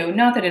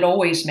 not that it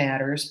always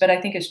matters, but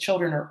I think as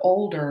children are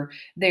older,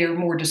 they are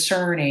more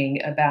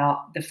discerning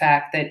about the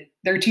fact that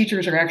their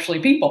teachers are actually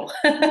people,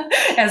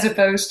 as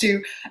opposed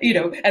to,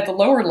 at the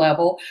lower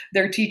level,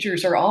 their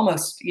teachers are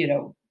almost,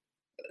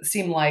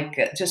 seem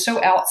like just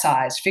so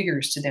outsized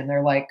figures to them.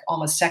 They're like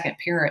almost second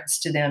parents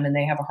to them, and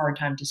they have a hard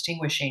time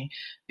distinguishing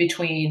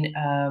between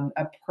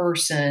a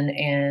person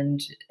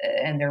and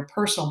their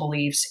personal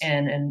beliefs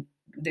and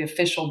the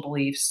official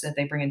beliefs that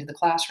they bring into the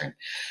classroom.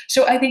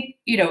 So I think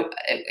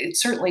it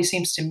certainly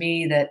seems to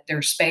me that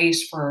there's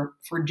space for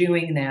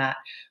doing that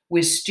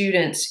with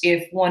students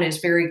if one is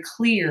very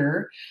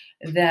clear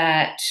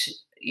that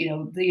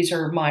these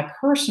are my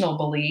personal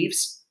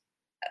beliefs.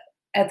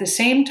 At the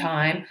same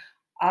time,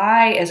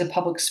 I, as a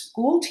public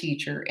school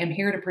teacher, am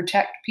here to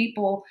protect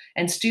people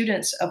and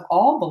students of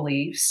all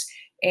beliefs.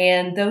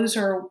 And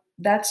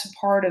that's a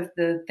part of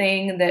the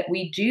thing that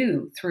we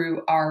do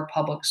through our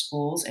public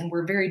schools. And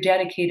we're very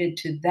dedicated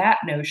to that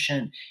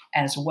notion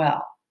as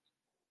well.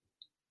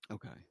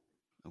 Okay.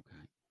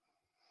 Okay.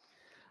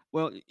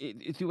 Well,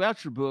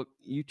 throughout your book,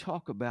 you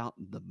talk about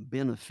the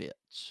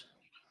benefits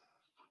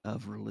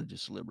of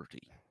religious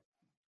liberty.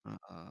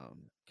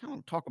 Kind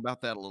of talk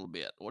about that a little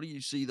bit. What do you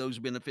see those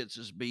benefits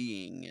as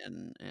being,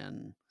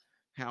 and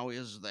how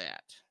is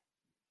that?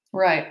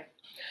 Right.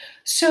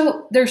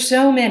 So there's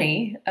so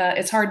many,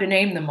 it's hard to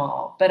name them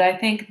all, but I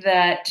think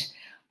that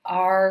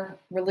our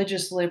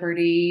religious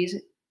liberties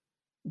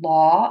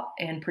law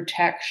and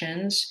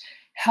protections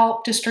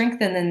help to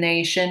strengthen the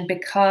nation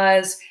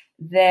because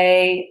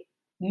they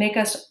make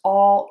us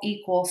all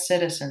equal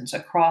citizens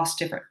across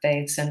different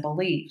faiths and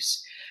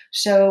beliefs.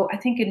 So I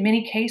think in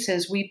many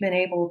cases we've been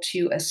able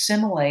to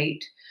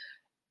assimilate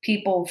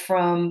people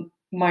from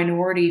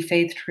minority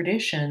faith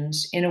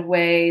traditions in a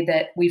way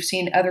that we've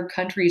seen other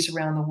countries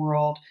around the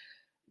world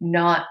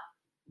not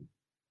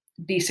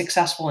be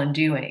successful in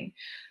doing.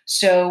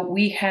 So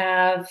we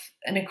have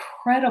an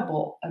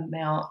incredible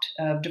amount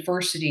of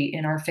diversity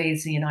in our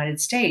faiths in the United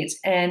States.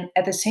 And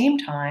at the same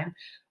time,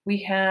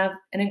 we have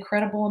an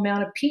incredible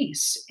amount of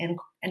peace and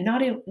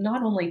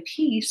not only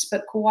peace,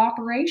 but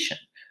cooperation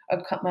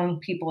among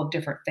people of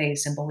different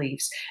faiths and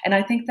beliefs. And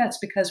I think that's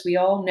because we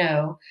all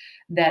know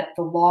that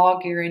the law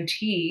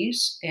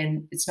guarantees,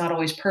 and it's not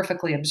always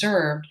perfectly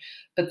observed,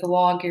 but the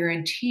law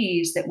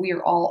guarantees that we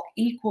are all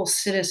equal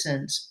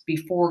citizens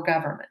before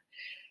government.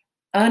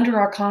 Under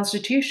our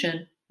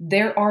Constitution,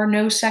 there are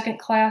no second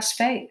class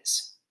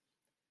faiths.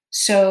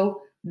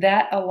 So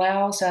that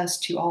allows us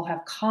to all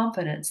have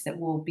confidence that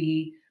we'll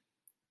be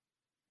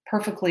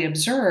perfectly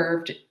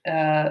observed,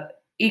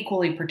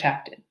 equally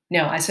protected.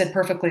 Now, I said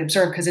perfectly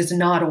observed because it's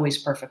not always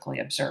perfectly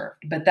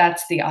observed, but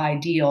that's the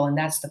ideal and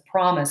that's the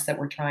promise that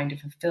we're trying to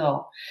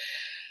fulfill.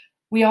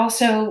 We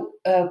also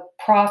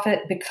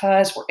profit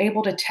because we're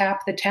able to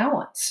tap the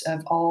talents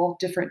of all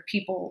different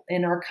people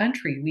in our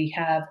country. We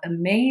have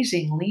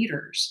amazing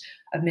leaders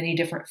of many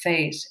different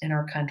faiths in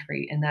our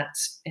country, and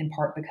that's in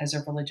part because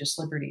of religious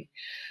liberty.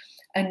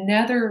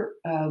 Another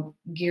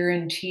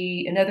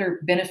another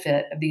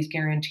benefit of these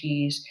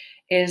guarantees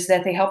is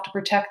that they help to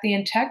protect the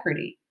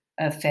integrity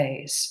of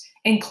faiths,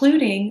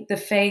 including the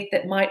faith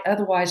that might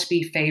otherwise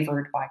be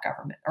favored by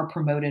government or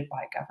promoted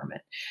by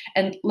government.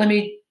 And let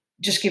me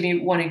just give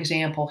you one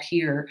example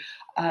here.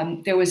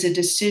 There was a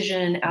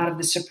decision out of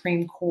the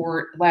Supreme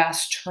Court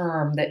last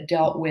term that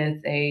dealt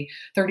with a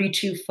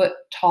 32-foot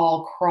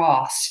tall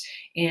cross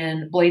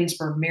in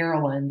Bladensburg,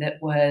 Maryland,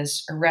 that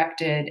was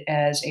erected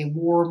as a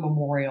war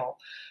memorial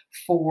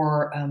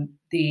for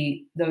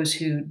those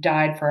who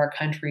died for our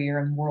country or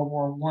in World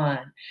War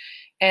One.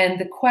 And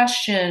the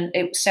question,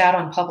 it sat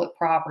on public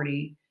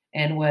property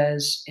and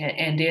was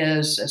and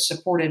is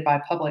supported by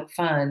public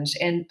funds.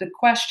 And the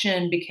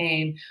question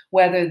became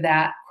whether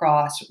that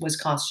cross was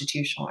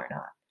constitutional or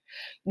not.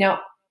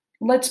 Now,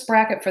 let's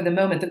bracket for the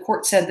moment. The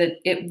court said that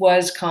it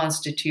was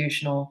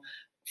constitutional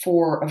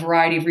for a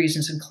variety of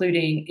reasons,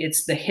 including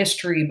it's the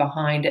history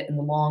behind it and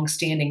the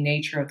long-standing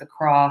nature of the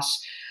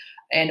cross.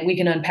 And we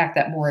can unpack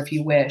that more if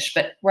you wish.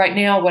 But right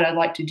now, what I'd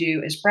like to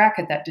do is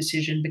bracket that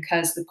decision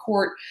because the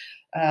court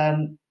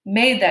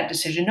made that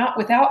decision not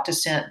without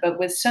dissent, but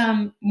with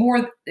some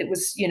more. It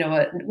was,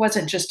 it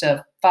wasn't just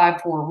a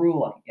 5-4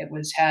 ruling. It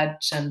was had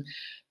some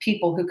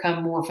people who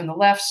come more from the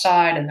left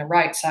side and the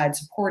right side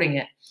supporting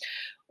it.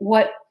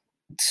 What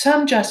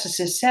some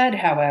justices said,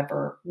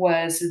 however,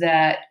 was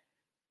that,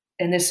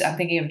 and this I'm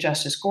thinking of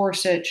Justice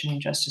Gorsuch and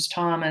Justice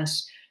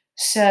Thomas,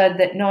 said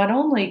that not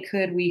only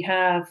could we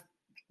have,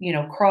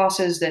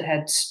 crosses that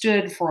had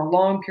stood for a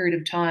long period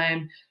of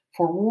time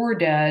for war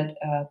dead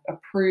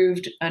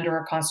approved under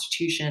our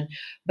Constitution,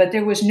 but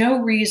there was no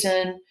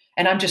reason,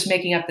 and I'm just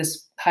making up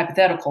this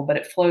hypothetical, but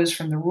it flows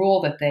from the rule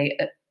that they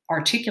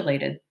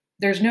articulated.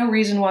 There's no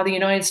reason why the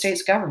United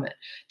States government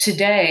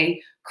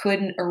today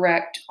couldn't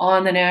erect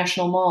on the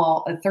National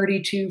Mall a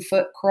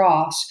 32-foot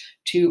cross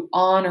to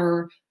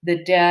honor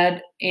the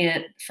dead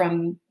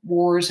from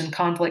wars and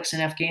conflicts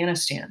in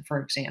Afghanistan, for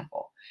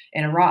example,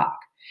 and Iraq.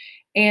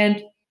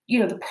 And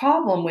the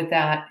problem with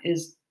that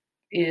is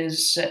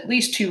at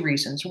least two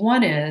reasons.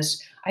 One is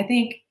I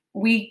think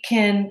we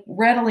can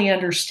readily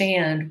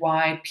understand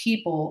why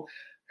people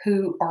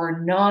who are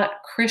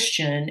not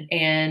Christian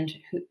and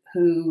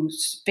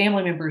whose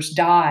family members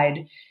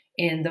died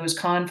in those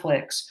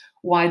conflicts,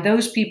 why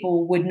those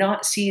people would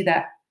not see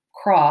that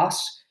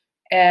cross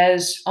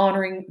as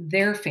honoring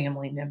their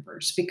family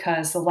members,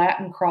 because the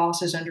Latin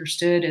cross is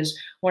understood as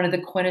one of the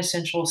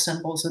quintessential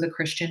symbols of the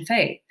Christian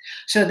faith.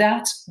 So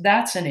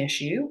that's an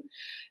issue.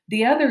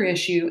 The other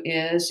issue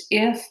is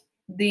if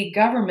the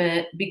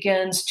government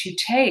begins to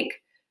take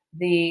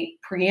the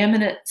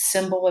preeminent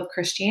symbol of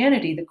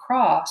Christianity, the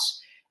cross,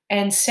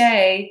 and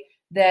say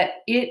that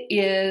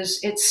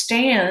it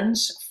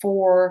stands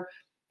for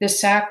the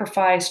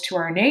sacrifice to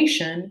our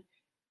nation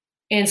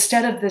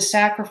instead of the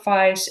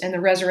sacrifice and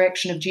the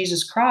resurrection of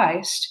Jesus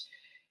Christ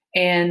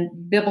and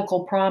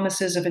biblical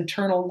promises of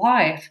eternal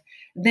life,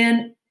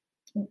 then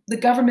the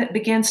government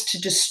begins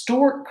to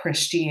distort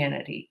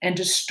Christianity and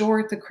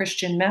distort the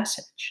Christian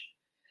message.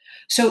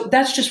 So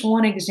that's just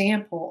one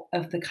example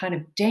of the kind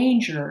of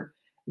danger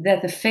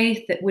that the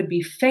faith that would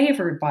be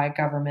favored by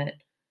government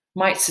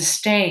might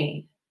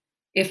sustain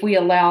if we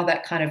allow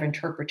that kind of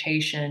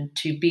interpretation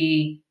to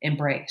be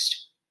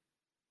embraced.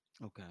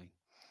 Okay.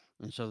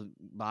 And so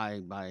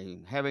by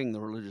having the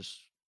religious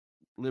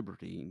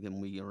liberty,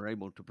 then we are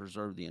able to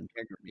preserve the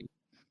integrity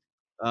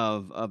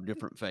of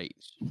different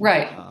faiths,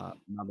 Right,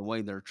 by the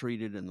way they're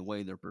treated and the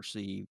way they're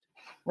perceived.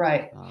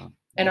 right. Uh,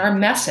 And yeah.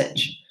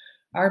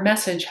 our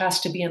message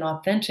has to be an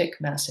authentic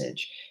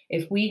message.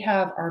 If we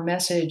have our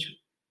message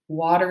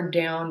watered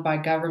down by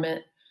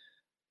government,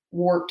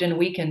 warped and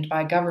weakened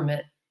by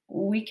government,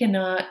 we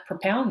cannot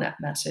propound that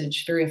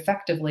message very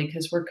effectively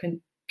because we're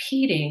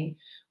competing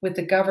with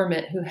the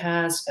government who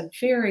has a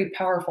very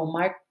powerful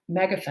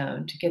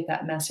megaphone to get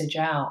that message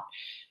out.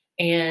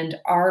 And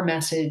our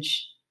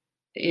message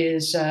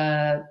is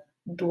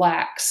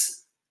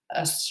lacks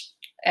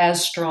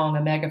as strong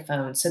a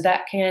megaphone. So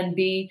that can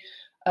be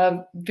a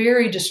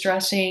very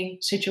distressing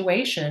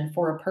situation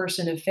for a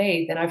person of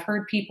faith. And I've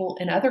heard people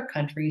in other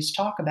countries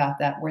talk about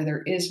that, where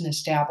there is an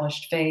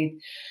established faith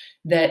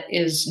that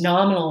is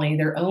nominally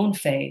their own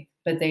faith,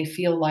 but they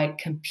feel like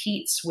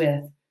competes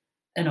with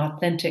an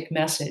authentic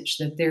message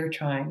that they're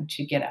trying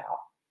to get out.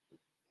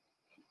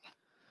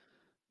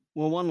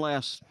 Well, one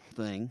last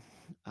thing.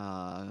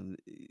 Uh,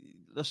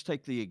 let's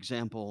take the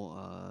example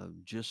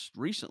just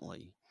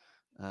recently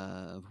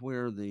of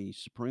where the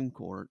Supreme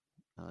Court,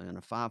 in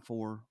a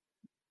 5-4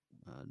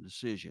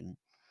 decision,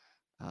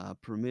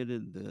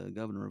 permitted the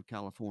governor of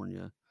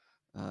California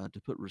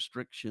to put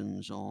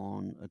restrictions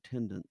on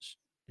attendance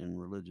in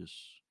religious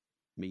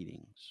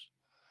meetings.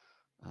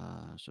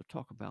 So,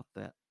 talk about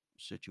that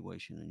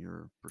situation and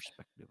your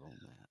perspective on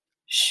that.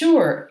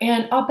 Sure.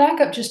 And I'll back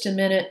up just a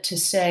minute to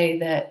say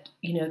that,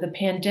 the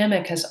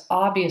pandemic has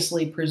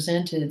obviously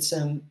presented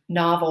some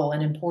novel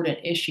and important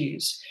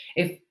issues.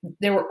 If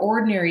there were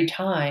ordinary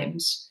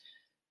times,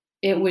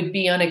 it would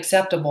be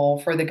unacceptable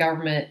for the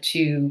government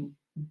to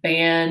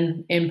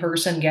ban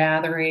in-person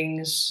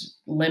gatherings,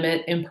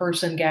 limit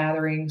in-person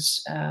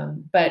gatherings.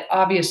 But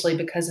obviously,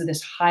 because of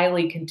this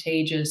highly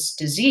contagious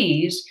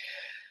disease,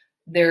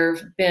 there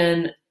have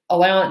been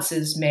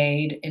allowances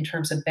made in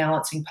terms of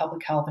balancing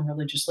public health and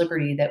religious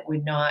liberty that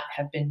would not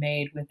have been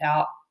made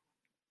without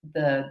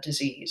the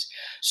disease.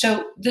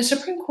 So the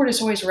Supreme Court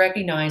has always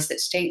recognized that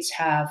states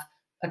have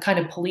a kind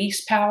of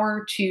police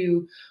power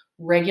to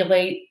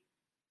regulate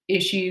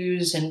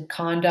issues and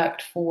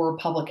conduct for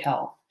public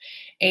health.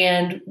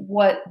 And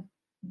what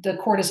the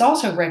court has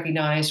also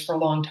recognized for a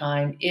long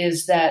time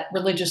is that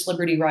religious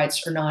liberty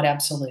rights are not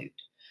absolute.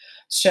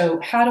 So,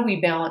 how do we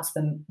balance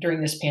them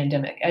during this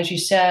pandemic? As you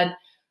said,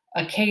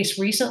 a case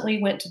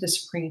recently went to the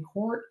Supreme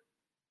Court,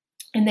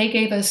 and they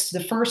gave us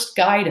the first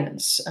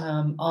guidance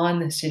on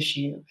this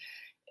issue.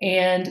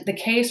 And the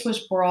case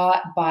was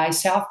brought by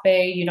South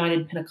Bay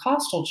United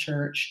Pentecostal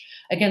Church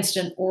against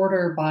an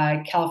order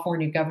by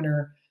California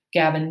Governor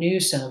Gavin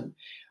Newsom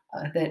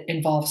that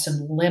involves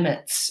some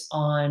limits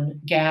on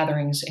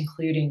gatherings,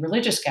 including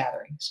religious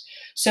gatherings.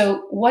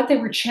 So what they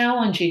were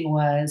challenging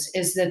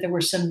is that there were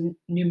some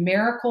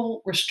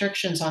numerical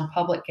restrictions on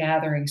public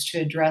gatherings to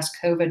address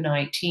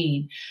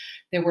COVID-19.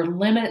 There were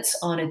limits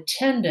on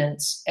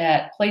attendance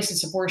at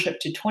places of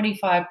worship to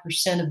 25%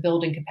 of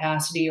building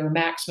capacity or a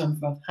maximum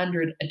of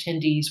 100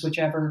 attendees,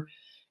 whichever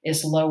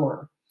is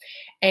lower.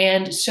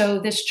 And so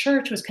this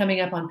church was coming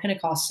up on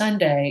Pentecost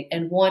Sunday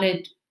and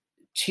wanted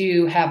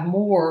to have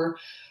more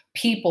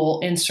people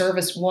in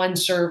service, one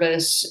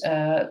service,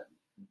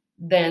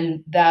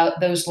 than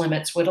those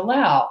limits would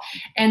allow.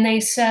 And they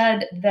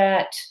said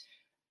that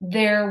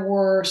there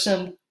were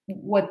some,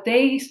 what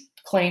they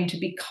claimed to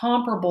be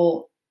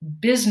comparable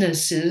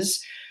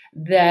businesses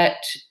that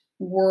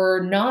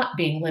were not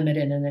being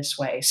limited in this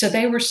way. So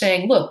they were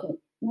saying, look,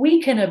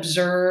 we can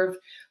observe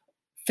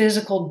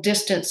physical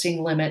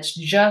distancing limits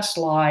just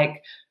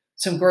like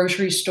some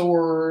grocery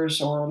stores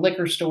or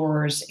liquor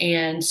stores.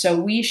 And so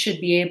we should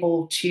be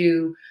able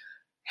to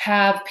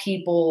have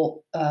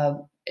people,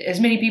 as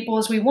many people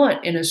as we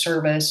want in a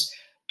service,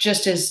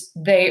 just as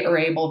they are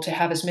able to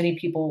have as many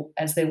people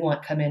as they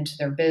want come into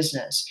their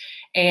business.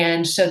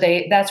 And so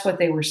that's what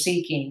they were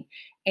seeking.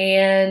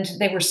 And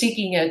they were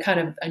seeking a kind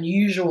of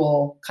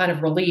unusual kind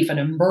of relief, an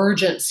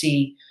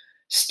emergency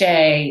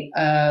stay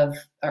of,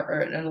 or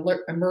an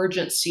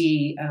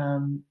emergency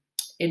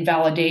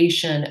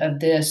invalidation of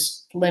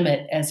this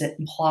limit as it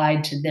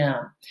applied to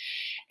them.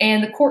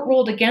 And the court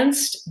ruled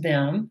against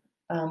them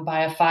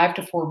by a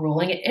 5-4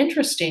 ruling. And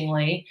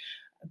interestingly,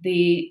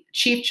 the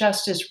Chief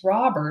Justice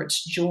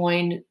Roberts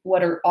joined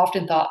what are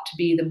often thought to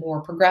be the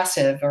more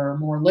progressive or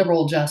more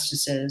liberal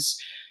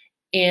justices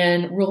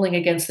in ruling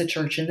against the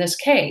church in this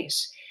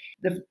case.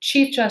 The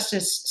Chief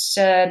Justice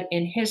said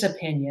in his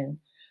opinion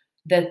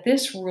that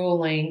this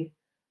ruling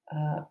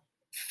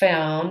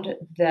found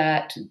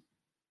that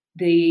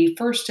the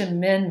First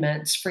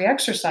Amendment's free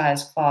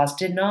exercise clause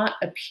did not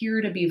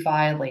appear to be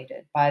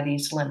violated by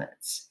these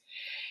limits.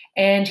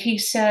 And he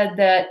said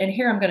that, and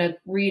here I'm going to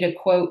read a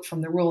quote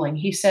from the ruling.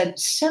 He said,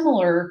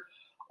 similar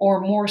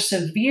or more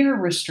severe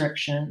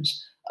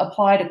restrictions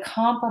apply to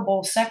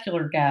comparable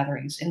secular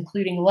gatherings,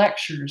 including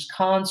lectures,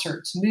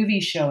 concerts, movie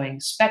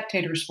showings,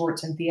 spectator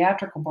sports, and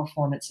theatrical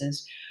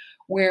performances,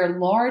 where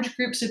large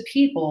groups of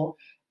people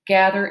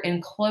gather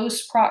in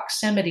close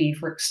proximity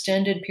for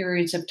extended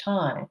periods of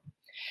time.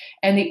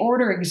 And the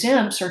order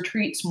exempts or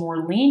treats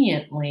more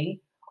leniently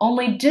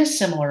only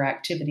dissimilar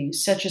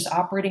activities, such as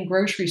operating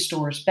grocery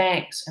stores,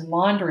 banks, and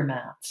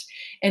laundromats,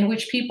 in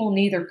which people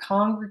neither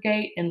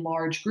congregate in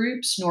large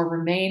groups nor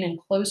remain in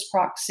close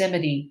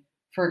proximity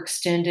for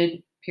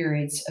extended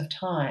periods of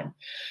time.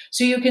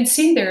 So you can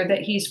see there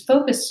that he's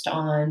focused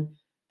on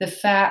the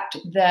fact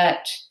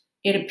that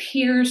it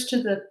appears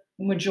to the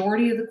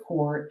majority of the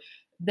court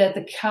that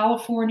the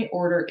California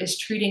order is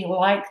treating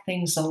like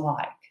things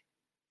alike,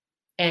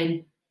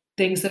 and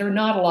things that are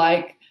not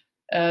alike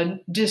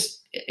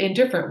just in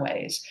different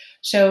ways.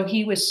 So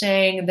he was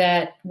saying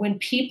that when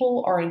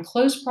people are in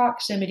close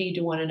proximity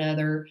to one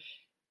another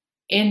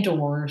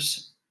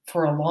indoors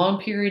for a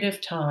long period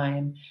of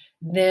time,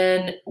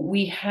 then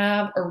we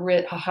have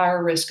a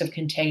higher risk of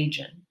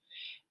contagion.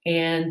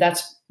 And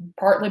that's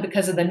partly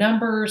because of the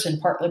numbers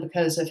and partly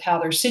because of how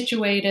they're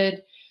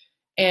situated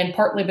and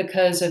partly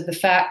because of the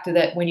fact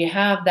that when you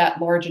have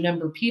that large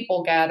number of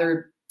people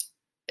gathered,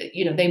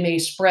 they may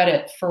spread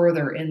it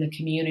further in the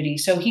community.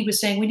 So he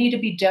was saying we need to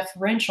be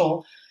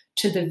deferential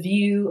to the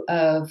view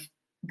of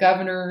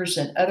governors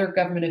and other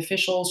government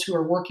officials who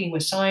are working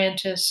with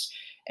scientists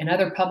and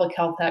other public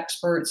health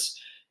experts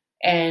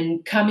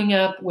and coming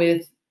up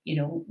with,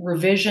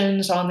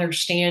 revisions on their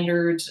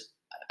standards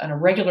on a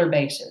regular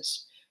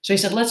basis. So he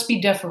said, let's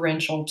be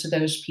deferential to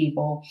those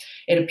people.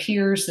 It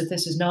appears that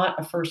this is not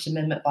a First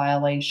Amendment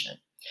violation.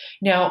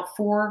 Now,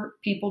 4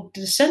 people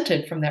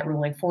dissented from that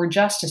ruling, 4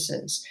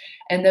 justices,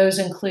 and those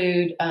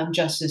include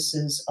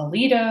Justices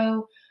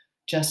Alito,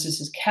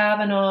 Justices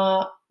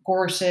Kavanaugh,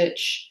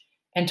 Gorsuch,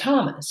 and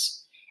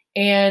Thomas.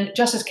 And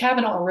Justice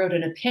Kavanaugh wrote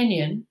an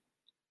opinion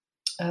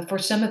for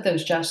some of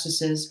those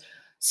justices,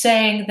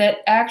 saying that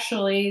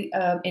actually,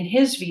 in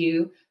his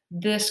view,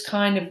 this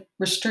kind of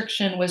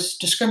restriction was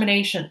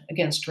discrimination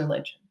against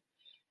religion.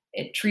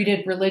 It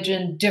treated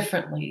religion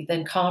differently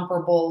than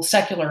comparable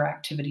secular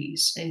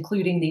activities,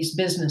 including these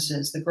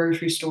businesses, the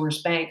grocery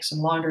stores, banks,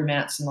 and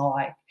laundromats, and the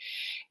like.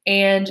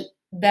 And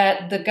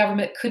that the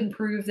government couldn't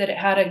prove that it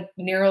had a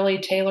narrowly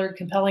tailored,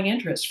 compelling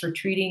interest for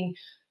treating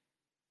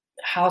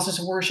houses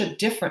of worship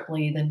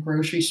differently than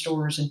grocery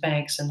stores and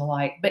banks and the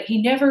like. But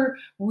he never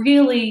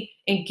really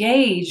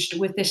engaged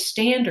with this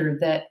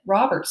standard that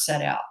Roberts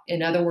set out.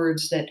 In other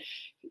words, that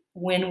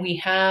when we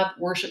have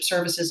worship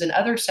services and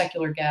other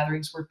secular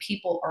gatherings where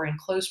people are in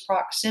close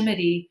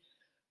proximity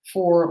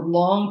for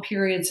long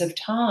periods of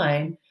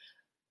time,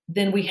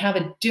 then we have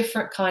a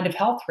different kind of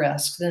health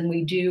risk than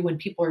we do when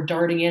people are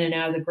darting in and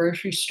out of the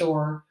grocery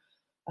store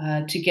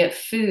to get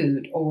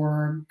food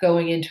or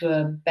going into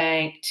a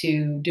bank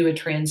to do a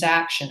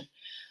transaction.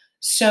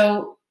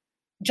 So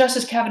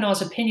Justice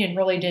Kavanaugh's opinion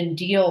really didn't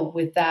deal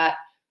with that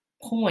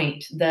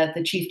point that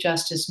the Chief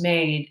Justice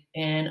made,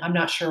 and I'm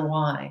not sure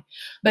why.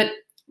 But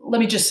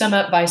let me just sum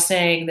up by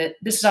saying that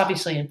this is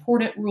obviously an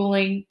important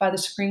ruling by the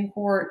Supreme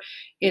Court.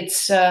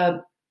 It's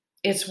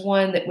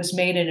one that was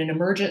made in an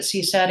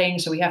emergency setting,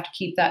 so we have to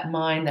keep that in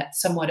mind. That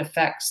somewhat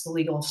affects the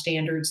legal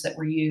standards that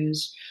were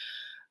used.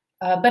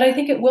 But I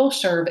think it will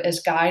serve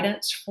as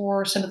guidance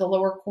for some of the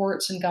lower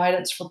courts and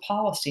guidance for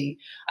policy.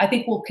 I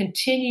think we'll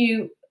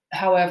continue,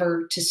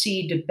 however, to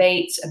see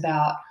debates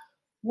about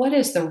what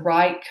is the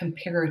right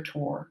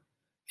comparator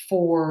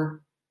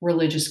for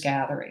religious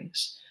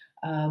gatherings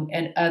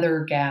and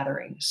other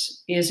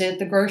gatherings. Is it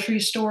the grocery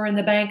store and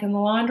the bank and the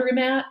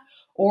laundromat?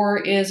 Or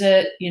is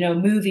it,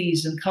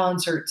 movies and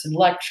concerts and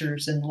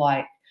lectures and the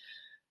like?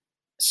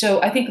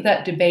 So I think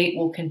that debate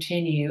will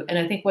continue. And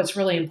I think what's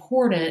really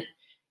important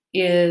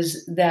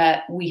is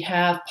that we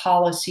have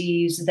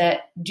policies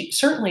that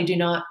certainly do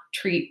not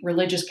treat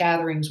religious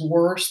gatherings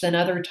worse than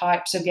other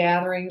types of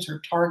gatherings or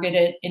target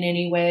it in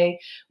any way.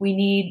 We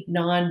need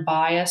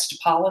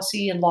non-biased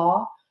policy and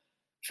law,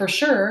 for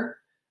sure.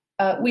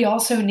 We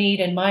also need,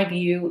 in my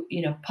view,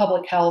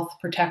 public health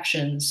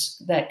protections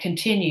that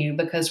continue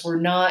because we're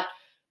not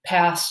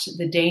past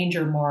the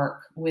danger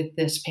mark with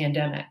this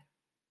pandemic.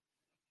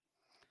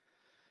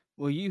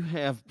 Well, you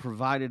have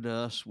provided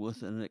us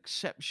with an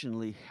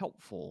exceptionally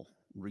helpful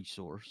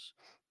resource.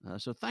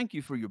 So thank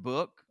you for your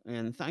book,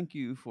 and thank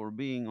you for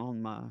being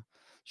on my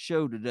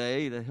show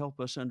today to help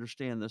us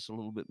understand this a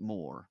little bit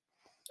more.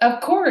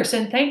 Of course,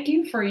 and thank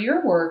you for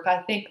your work.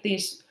 I think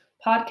these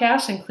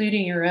podcasts,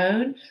 including your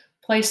own,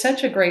 play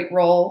such a great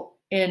role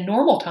in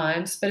normal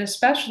times, but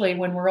especially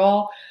when we're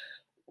all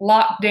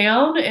locked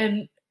down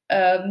and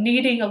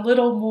needing a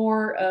little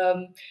more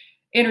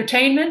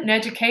entertainment and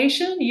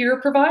education. You're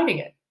providing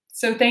it.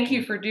 So thank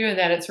you for doing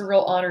that. It's a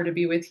real honor to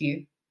be with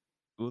you.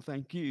 Well,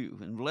 thank you,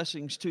 and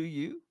blessings to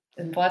you.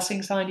 And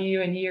blessings on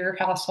you and your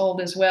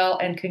household as well.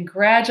 And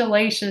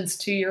congratulations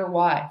to your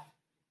wife.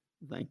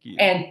 Thank you.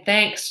 And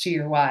thanks to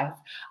your wife.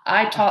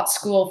 I taught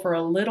school for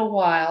a little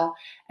while,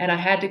 and I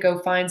had to go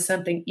find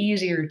something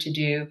easier to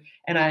do,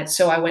 and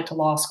so I went to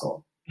law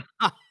school.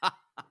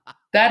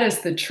 That is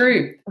the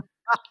truth.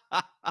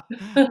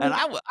 And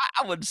I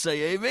would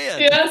say amen.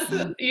 Yes,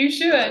 you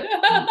should,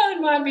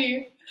 in my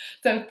view.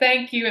 So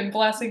thank you and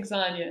blessings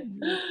on you.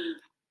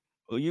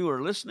 Well, you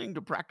are listening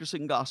to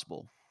Practicing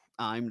Gospel.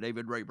 I'm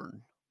David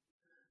Rayburn.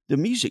 The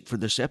music for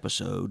this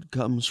episode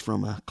comes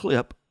from a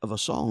clip of a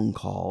song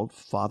called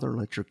Father,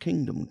 Let Your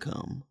Kingdom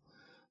Come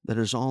that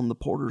is on the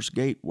Porter's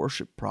Gate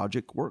Worship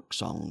Project Work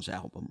Songs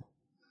album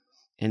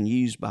and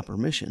used by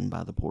permission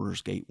by the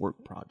Porter's Gate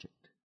Work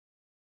Project.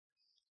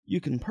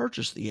 You can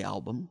purchase the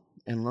album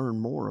and learn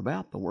more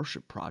about the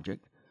worship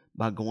project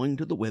by going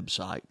to the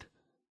website,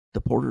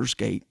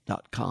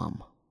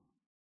 theportersgate.com.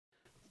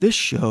 This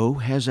show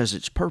has as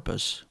its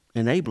purpose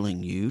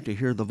enabling you to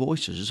hear the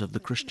voices of the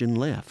Christian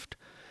left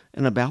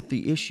and about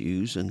the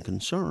issues and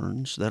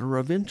concerns that are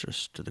of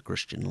interest to the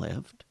Christian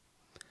left.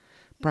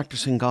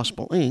 Practicing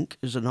Gospel, Inc.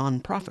 is a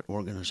nonprofit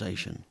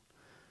organization.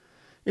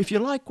 If you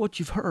like what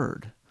you've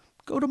heard,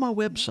 go to my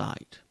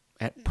website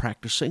at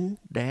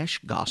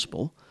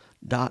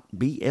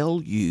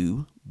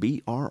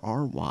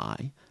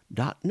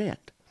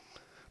practicing-gospel.blubry.net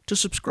to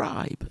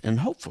subscribe and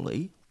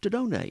hopefully to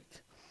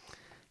donate.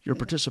 Your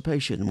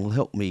participation will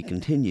help me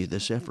continue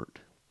this effort.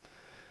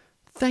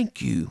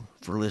 Thank you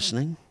for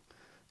listening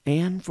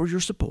and for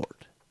your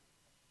support.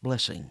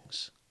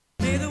 Blessings.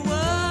 May the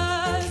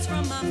words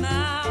from my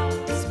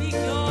mouth speak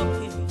your